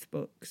breath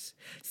books.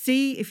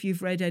 See if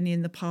you've read any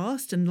in the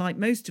past and, like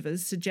most of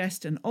us,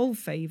 suggest an old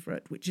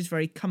favourite, which is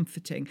very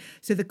comforting.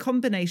 So the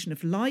combination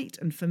of light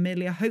and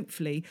familiar,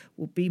 hopefully,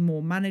 will be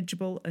more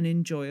manageable and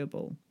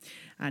enjoyable.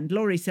 And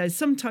Laurie says,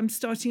 sometimes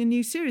starting a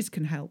new series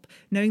can help,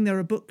 knowing there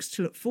are books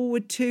to look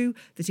forward to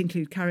that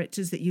include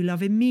characters that you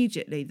love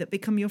immediately, that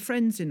become your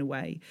friends in a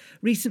way.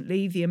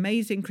 Recently, the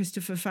amazing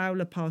Christopher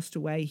Fowler passed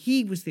away.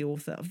 He was the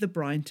author of the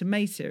Bryant and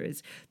May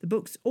series. The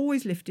books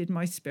always lifted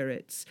my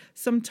spirits.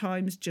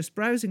 Sometimes just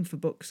browsing for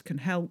books can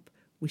help.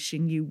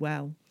 Wishing you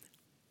well.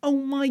 Oh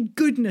my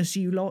goodness,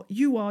 you lot.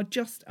 You are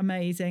just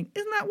amazing.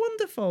 Isn't that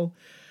wonderful?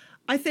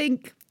 I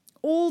think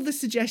all the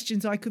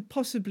suggestions I could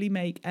possibly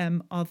make,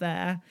 are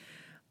there.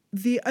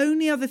 The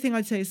only other thing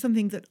I'd say is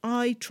something that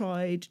I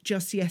tried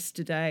just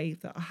yesterday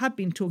that I had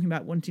been talking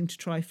about wanting to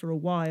try for a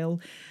while.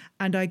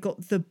 And I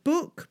got the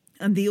book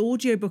and the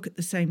audiobook at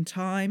the same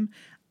time.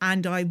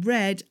 And I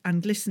read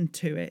and listened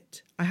to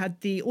it. I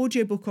had the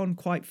audiobook on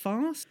quite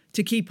fast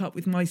to keep up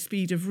with my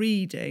speed of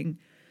reading.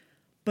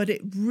 But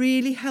it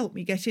really helped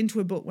me get into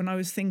a book when I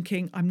was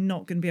thinking, I'm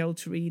not going to be able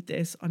to read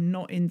this. I'm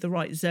not in the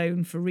right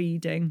zone for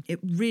reading. It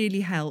really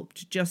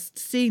helped just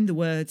seeing the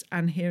words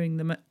and hearing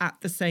them at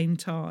the same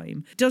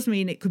time. It does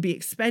mean it could be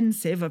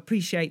expensive. I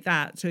appreciate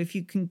that. So if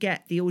you can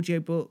get the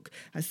audiobook,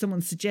 as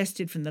someone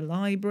suggested, from the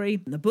library,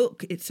 the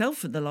book itself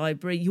from the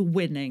library, you're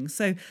winning.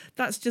 So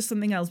that's just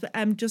something else. But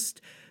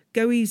just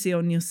go easy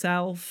on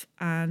yourself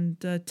and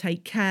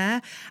take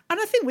care. And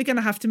I think we're going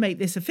to have to make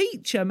this a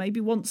feature,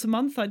 maybe once a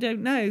month, I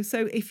don't know.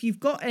 So if you've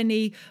got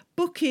any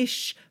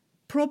bookish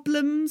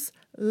problems,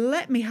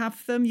 let me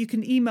have them. You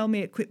can email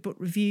me at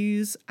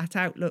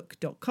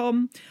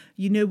quickbookreviews@outlook.com.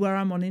 You know where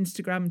I'm on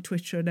Instagram,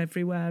 Twitter and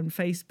everywhere, and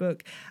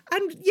Facebook.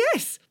 And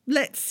yes,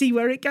 let's see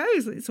where it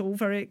goes. It's all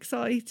very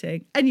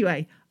exciting.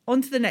 Anyway,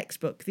 on to the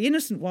next book, The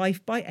Innocent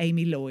Wife by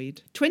Amy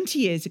Lloyd. 20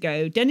 years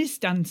ago, Dennis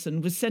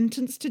Stanson was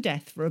sentenced to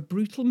death for a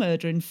brutal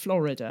murder in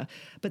Florida,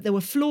 but there were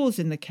flaws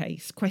in the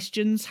case,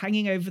 questions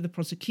hanging over the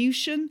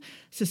prosecution,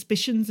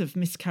 suspicions of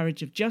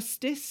miscarriage of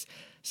justice.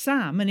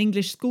 Sam, an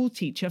English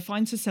schoolteacher,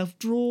 finds herself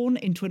drawn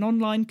into an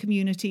online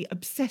community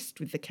obsessed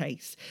with the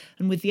case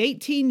and with the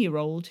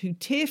 18-year-old who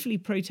tearfully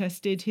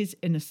protested his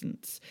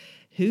innocence.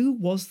 Who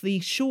was the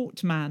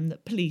short man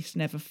that police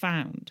never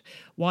found?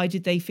 Why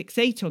did they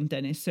fixate on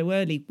Dennis so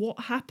early?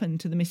 What happened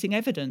to the missing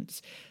evidence?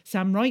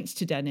 Sam writes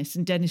to Dennis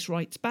and Dennis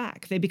writes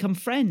back. They become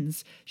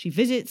friends. She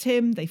visits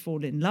him. They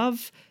fall in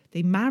love.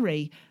 They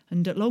marry.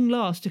 And at long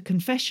last, a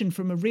confession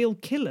from a real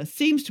killer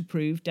seems to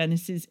prove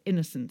Dennis's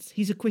innocence.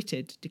 He's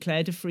acquitted,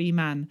 declared a free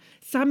man.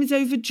 Sam is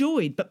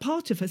overjoyed, but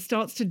part of her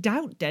starts to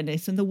doubt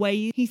Dennis and the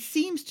way he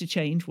seems to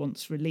change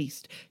once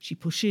released. She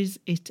pushes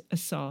it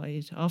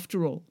aside.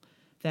 After all,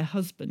 their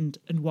husband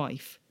and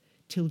wife,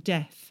 till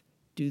death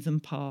do them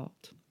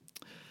part.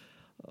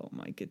 Oh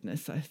my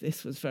goodness,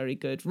 this was very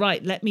good.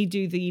 Right, let me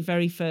do the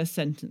very first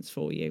sentence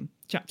for you.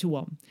 Chapter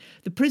 1.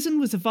 The prison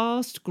was a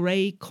vast,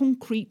 grey,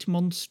 concrete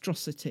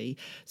monstrosity,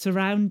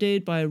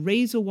 surrounded by a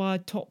razor-wire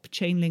top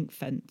chain-link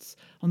fence.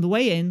 On the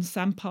way in,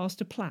 Sam passed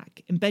a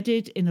plaque,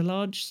 embedded in a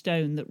large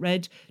stone that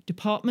read,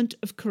 Department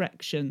of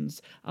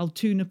Corrections,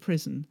 Altoona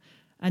Prison.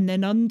 And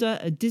then under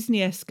a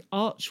Disney-esque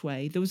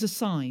archway, there was a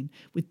sign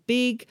with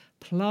big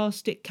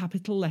plastic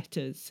capital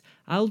letters,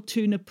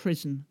 Altoona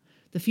Prison.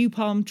 The few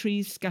palm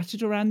trees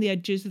scattered around the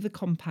edges of the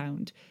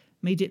compound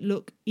made it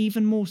look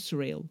even more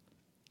surreal,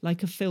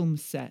 like a film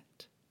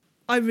set.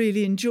 I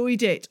really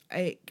enjoyed it.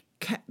 It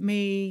kept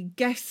me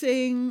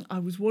guessing. I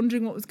was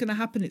wondering what was going to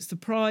happen. It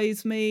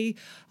surprised me.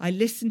 I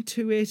listened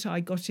to it. I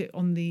got it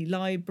on the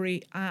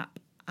library app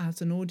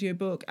as an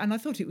audiobook, and I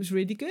thought it was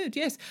really good.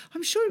 Yes,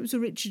 I'm sure it was a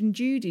Richard and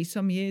Judy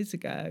some years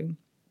ago,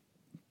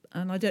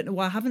 and I don't know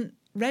why I haven't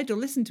read or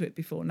listened to it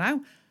before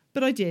now,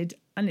 but I did,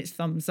 and it's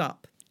thumbs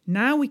up.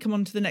 Now we come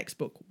on to the next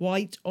book,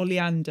 White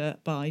Oleander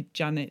by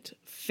Janet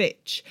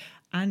Fitch.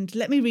 And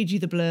let me read you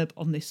the blurb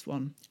on this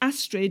one.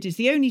 Astrid is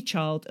the only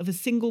child of a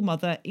single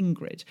mother,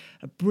 Ingrid,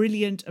 a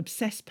brilliant,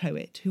 obsessed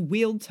poet who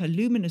wields her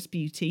luminous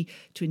beauty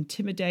to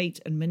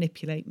intimidate and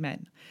manipulate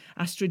men.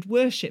 Astrid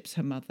worships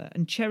her mother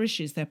and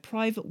cherishes their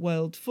private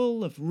world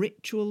full of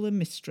ritual and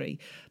mystery,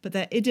 but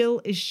their idyll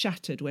is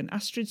shattered when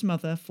Astrid's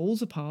mother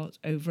falls apart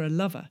over a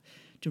lover.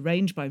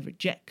 Deranged by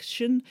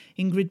rejection,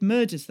 Ingrid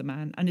murders the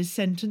man and is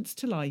sentenced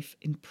to life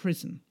in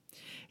prison.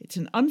 It's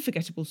an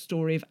unforgettable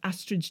story of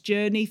Astrid's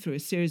journey through a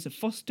series of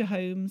foster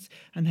homes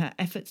and her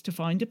efforts to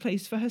find a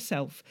place for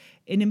herself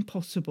in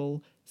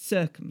impossible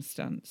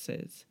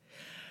circumstances.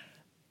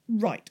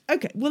 Right,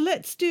 okay, well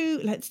let's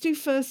do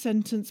first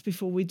sentence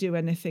before we do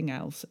anything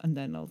else, and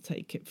then I'll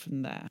take it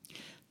from there.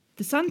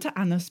 The Santa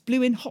Anas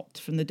blew in hot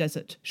from the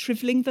desert,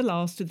 shrivelling the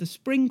last of the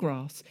spring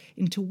grass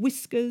into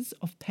whiskers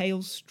of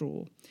pale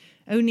straw.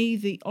 Only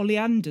the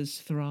oleanders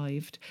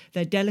thrived,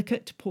 their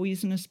delicate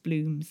poisonous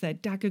blooms, their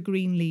dagger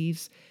green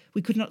leaves.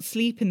 We could not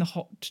sleep in the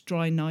hot,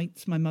 dry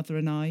nights, my mother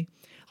and I.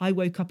 I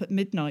woke up at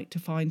midnight to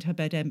find her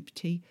bed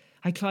empty.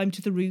 I climbed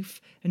to the roof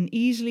and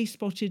easily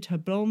spotted her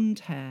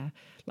blonde hair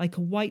like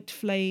a white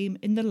flame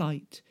in the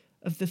light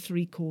of the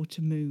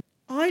three-quarter moon.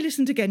 I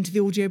listened again to the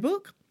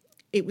audiobook.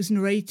 It was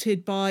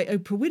narrated by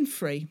Oprah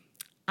Winfrey,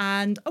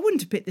 and I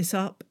wouldn't have picked this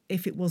up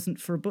if it wasn't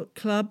for a book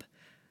club.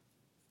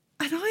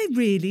 And I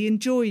really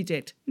enjoyed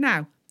it.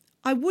 Now,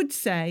 I would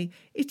say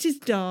it is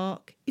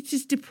dark, it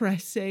is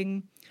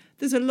depressing.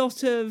 There's a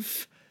lot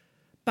of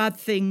bad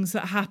things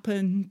that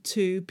happen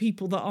to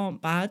people that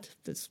aren't bad.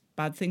 There's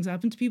bad things that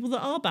happen to people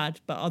that are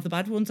bad, but are the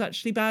bad ones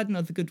actually bad and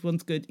are the good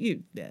ones good?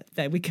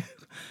 There we go.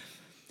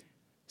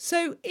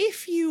 So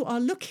if you are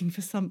looking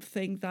for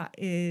something that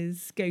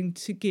is going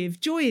to give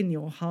joy in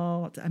your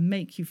heart and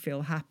make you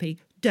feel happy,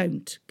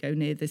 don't go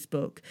near this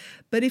book.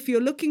 But if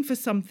you're looking for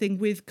something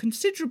with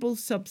considerable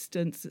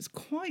substance that's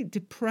quite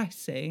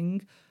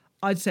depressing,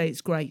 I'd say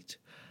it's great.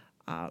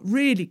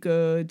 Really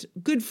good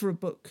for a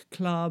book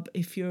club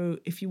if you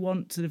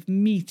want sort of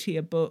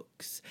meatier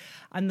books.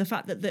 And the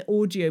fact that the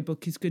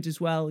audiobook is good as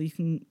well, you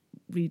can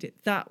read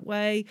it that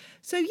way.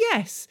 So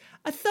yes,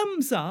 a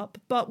thumbs up,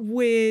 but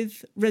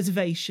with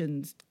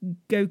reservations.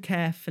 Go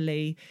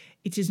carefully.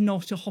 It is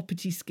not a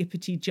hoppity,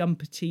 skippity,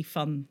 jumpity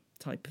fun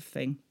type of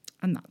thing.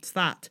 And that's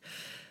that.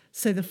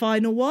 So the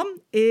final one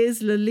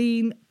is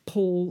Laline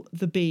Paul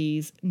the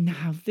Bees.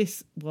 Now,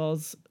 this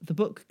was the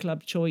book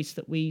club choice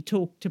that we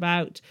talked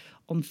about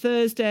on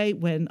Thursday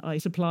when I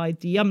supplied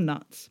the Yum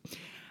Nuts.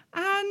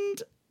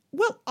 And,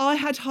 well, I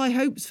had high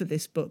hopes for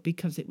this book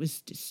because it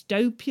was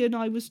dystopian,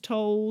 I was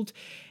told.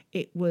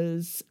 It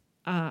was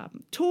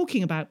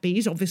talking about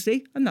bees,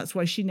 obviously, and that's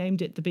why she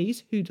named it The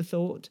Bees. Who'd have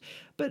thought?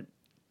 But,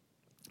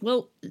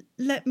 well,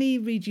 let me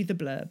read you the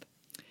blurb.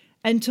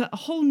 Enter a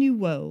whole new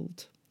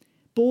world.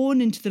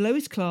 Born into the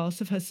lowest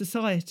class of her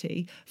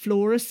society,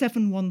 Flora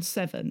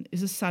 717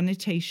 is a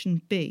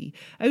sanitation bee,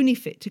 only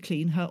fit to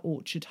clean her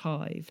orchard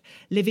hive.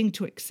 Living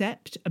to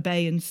accept,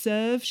 obey and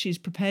serve, she is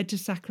prepared to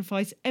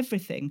sacrifice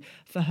everything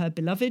for her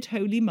beloved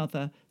Holy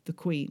Mother, the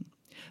Queen.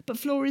 But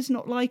Flora is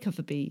not like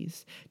other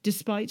bees.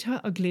 Despite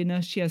her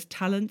ugliness, she has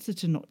talents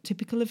that are not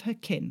typical of her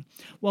kin.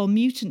 While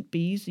mutant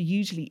bees are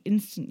usually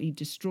instantly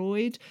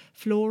destroyed,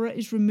 Flora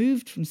is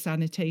removed from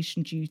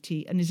sanitation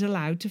duty and is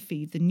allowed to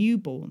feed the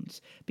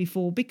newborns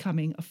before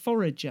becoming a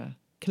forager,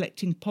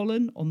 collecting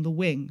pollen on the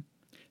wing.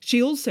 She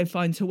also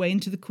finds her way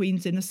into the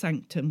Queen's inner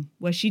sanctum,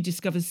 where she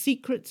discovers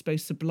secrets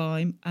both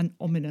sublime and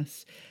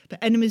ominous. But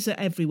enemies are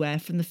everywhere,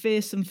 from the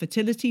fearsome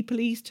fertility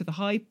police to the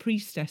high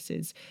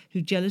priestesses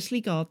who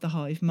jealously guard the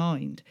hive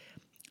mind.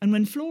 And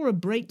when Flora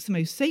breaks the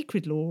most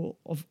sacred law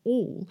of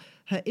all,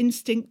 her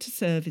instinct to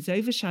serve is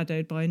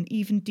overshadowed by an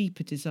even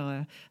deeper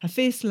desire, a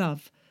fierce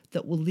love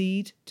that will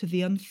lead to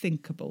the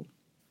unthinkable.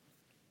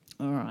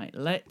 All right,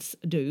 let's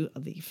do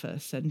the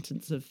first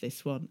sentence of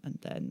this one, and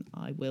then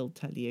I will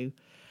tell you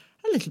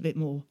a little bit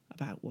more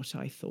about what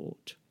I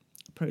thought.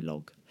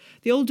 Prologue.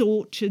 The old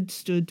orchard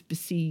stood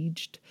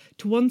besieged.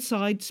 To one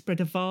side spread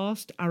a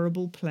vast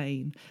arable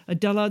plain, a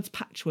dullard's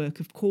patchwork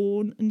of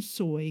corn and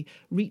soy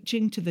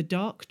reaching to the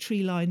dark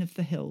tree line of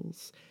the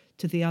hills.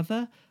 To the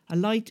other, a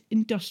light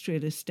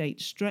industrial estate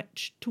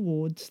stretched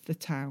towards the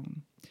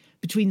town.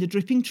 Between the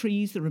dripping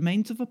trees, the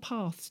remains of a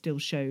path still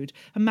showed.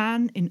 A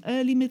man in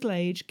early middle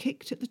age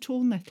kicked at the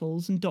tall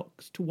nettles and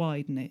docks to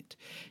widen it.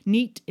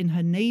 Neat in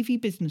her navy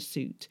business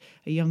suit,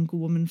 a younger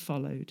woman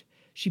followed.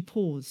 She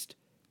paused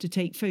to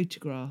take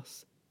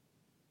photographs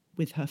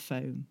with her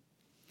phone.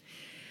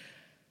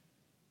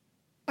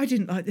 I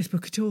didn't like this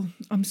book at all.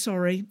 I'm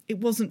sorry. It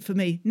wasn't for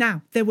me.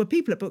 Now, there were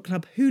people at book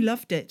club who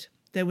loved it.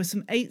 There were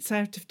some 8s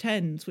out of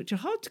 10s, which are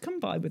hard to come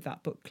by with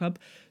that book club.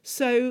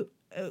 So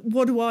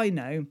what do I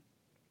know?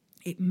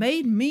 It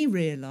made me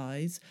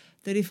realise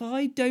that if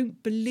I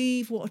don't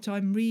believe what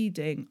I'm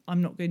reading, I'm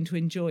not going to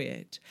enjoy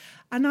it.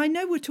 And I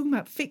know we're talking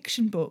about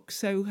fiction books,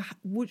 so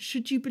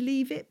should you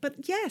believe it?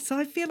 But yes,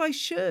 I feel I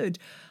should.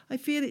 I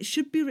feel it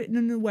should be written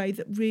in a way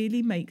that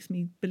really makes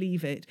me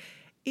believe it.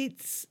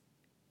 It's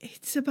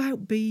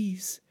about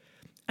bees.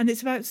 And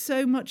it's about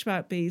so much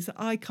about bees that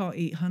I can't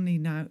eat honey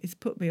now. It's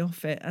put me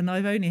off it. And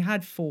I've only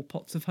had 4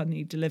 pots of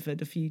honey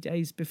delivered a few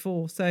days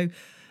before. So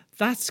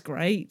that's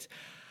great.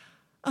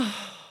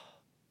 Oh,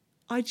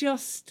 I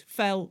just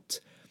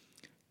felt,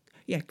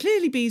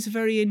 clearly bees are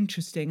very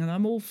interesting and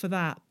I'm all for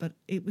that. But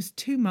it was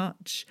too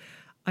much.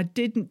 I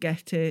didn't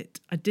get it.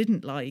 I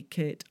didn't like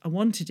it. I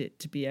wanted it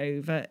to be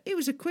over. It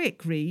was a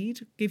quick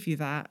read, give you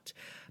that.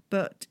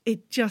 But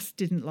it just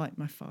didn't light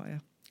my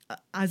fire.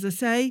 As I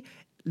say,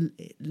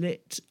 it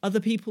lit other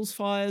people's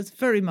fires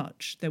very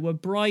much. There were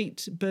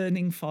bright,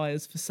 burning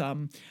fires for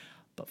some.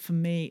 But for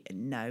me,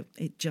 no,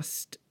 it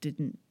just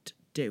didn't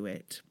do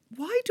it.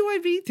 Why do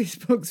I read these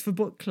books for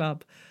book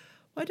club?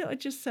 Why don't I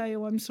just say,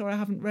 oh, I'm sorry, I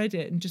haven't read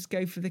it, and just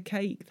go for the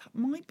cake? That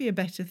might be a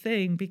better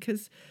thing,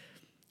 because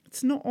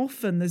it's not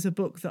often there's a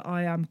book that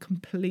I am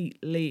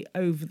completely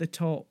over the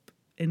top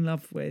in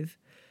love with.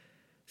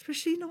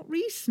 Especially not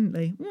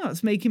recently. Well,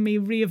 it's making me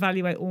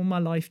reevaluate all my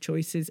life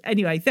choices.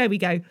 Anyway, there we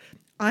go.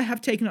 I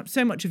have taken up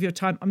so much of your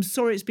time. I'm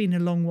sorry it's been a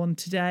long one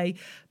today,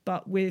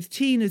 but with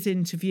Tina's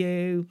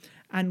interview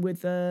and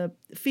with the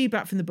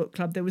feedback from the book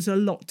club, there was a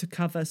lot to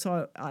cover.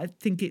 So I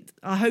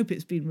hope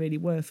it's been really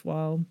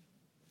worthwhile.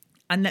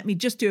 And let me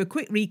just do a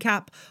quick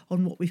recap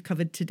on what we've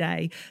covered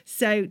today.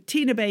 So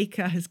Tina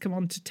Baker has come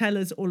on to tell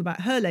us all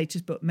about her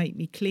latest book, Make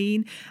Me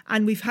Clean.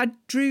 And we've had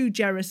Drew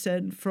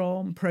Jerrison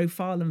from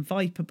Profile and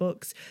Viper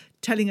Books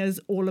telling us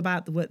all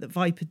about the work that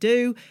Viper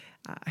do,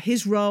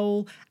 his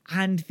role,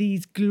 and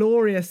these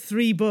glorious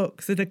 3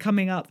 books that are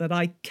coming up that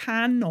I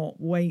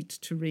cannot wait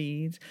to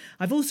read.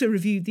 I've also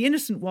reviewed The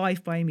Innocent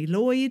Wife by Amy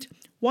Lloyd,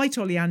 White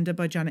Oleander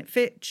by Janet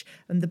Fitch,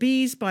 and The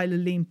Bees by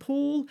Lillian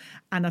Paul.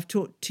 And I've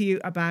talked to you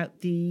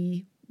about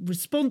the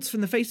response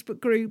from the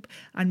Facebook group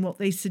and what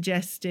they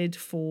suggested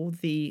for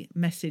the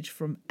message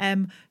from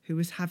M, who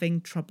was having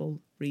trouble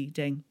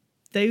reading.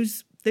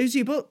 Those are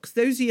your books,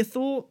 those are your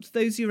thoughts,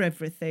 those are your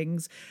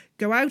everythings.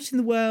 Go out in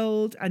the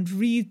world and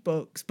read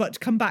books, but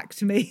come back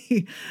to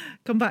me.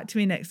 Come back to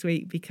me next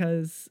week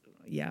because,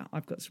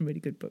 I've got some really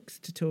good books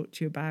to talk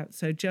to you about.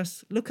 So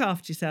just look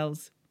after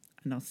yourselves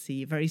and I'll see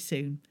you very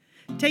soon.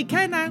 Take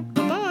care now.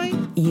 Bye.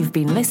 You've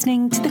been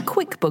listening to the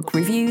Quick Book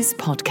Reviews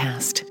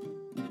podcast.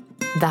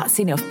 That's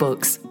enough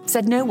books,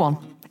 said no one,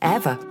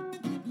 ever.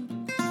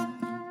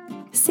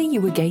 See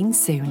you again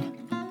soon.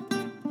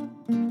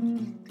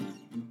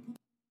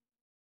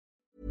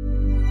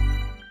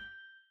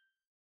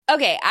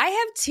 Okay, I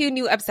have 2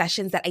 new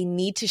obsessions that I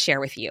need to share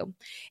with you.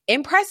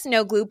 Impress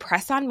No Glue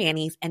Press-On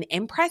Manis and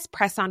Impress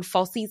Press-On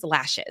Falsies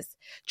Lashes.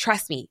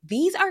 Trust me,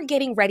 these are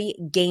getting ready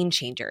game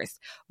changers.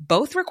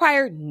 Both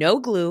require no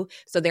glue,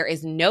 so there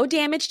is no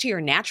damage to your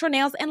natural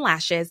nails and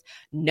lashes,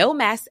 no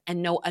mess,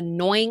 and no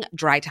annoying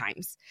dry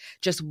times.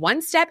 Just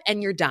 1 step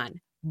and you're done.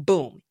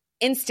 Boom.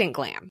 Instant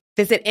glam.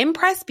 Visit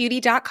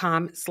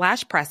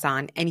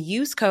impressbeauty.com/presson and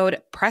use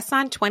code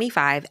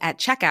PRESSON25 at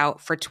checkout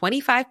for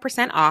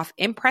 25% off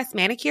Impress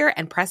Manicure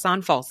and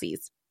Press-On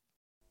Falsies.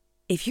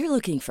 If you're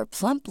looking for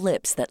plump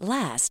lips that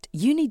last,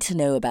 you need to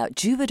know about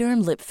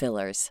Juvederm lip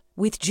fillers.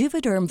 With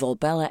Juvederm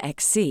Volbella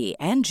XC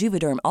and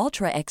Juvederm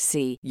Ultra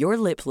XC, your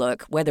lip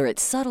look, whether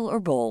it's subtle or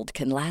bold,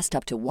 can last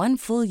up to 1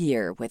 full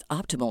year with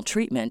optimal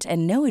treatment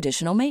and no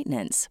additional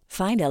maintenance.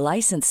 Find a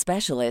licensed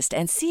specialist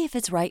and see if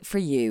it's right for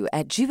you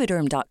at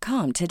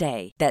Juvederm.com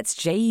today. That's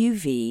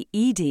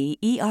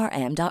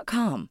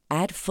JUVEDERM.com.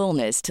 Add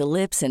fullness to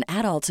lips in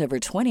adults over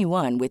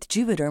 21 with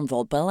Juvederm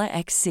Volbella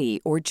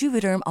XC or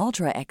Juvederm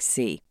Ultra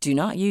XC. Do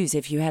not use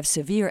if you have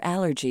severe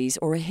allergies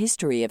or a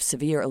history of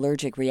severe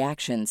allergic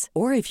reactions,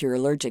 or if you're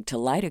allergic to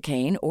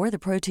lidocaine or the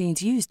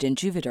proteins used in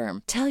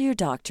Juvederm. Tell your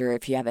doctor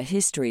if you have a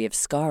history of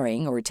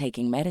scarring or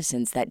taking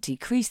medicines that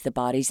decrease the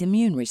body's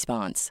immune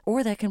response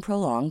or that can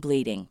prolong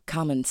bleeding.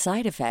 Common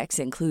side effects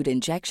include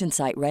injection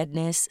site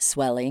redness,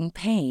 swelling,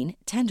 pain,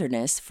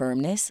 tenderness,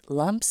 firmness,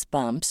 lumps,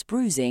 bumps,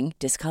 bruising,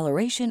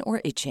 discoloration,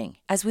 or itching.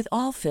 As with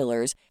all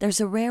fillers,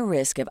 there's a rare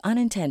risk of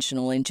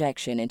unintentional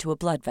injection into a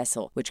blood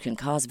vessel, which can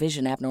cause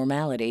vision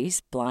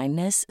abnormalities,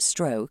 blindness,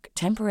 stroke,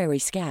 temporary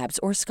scabs,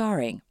 or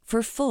scarring.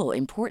 For full,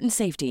 important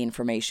safety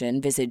information,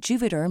 visit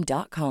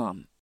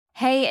Juvederm.com.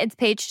 Hey, it's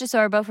Paige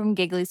DeSorbo from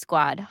Giggly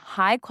Squad.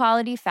 High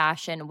quality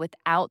fashion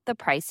without the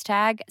price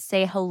tag.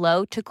 Say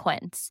hello to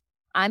Quince.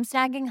 I'm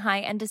snagging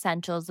high-end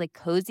essentials like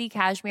cozy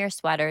cashmere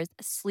sweaters,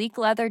 sleek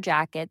leather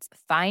jackets,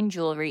 fine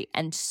jewelry,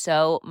 and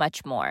so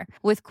much more.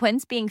 With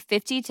Quince being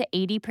 50 to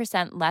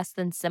 80% less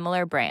than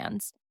similar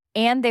brands.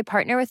 And they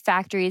partner with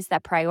factories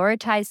that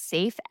prioritize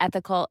safe,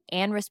 ethical,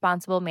 and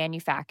responsible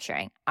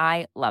manufacturing.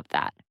 I love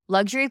that.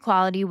 Luxury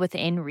quality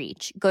within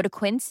reach. Go to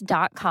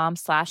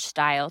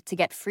quince.com/style to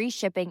get free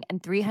shipping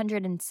and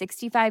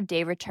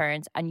 365-day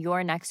returns on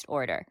your next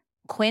order.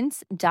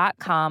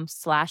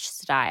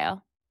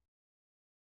 Quince.com/style.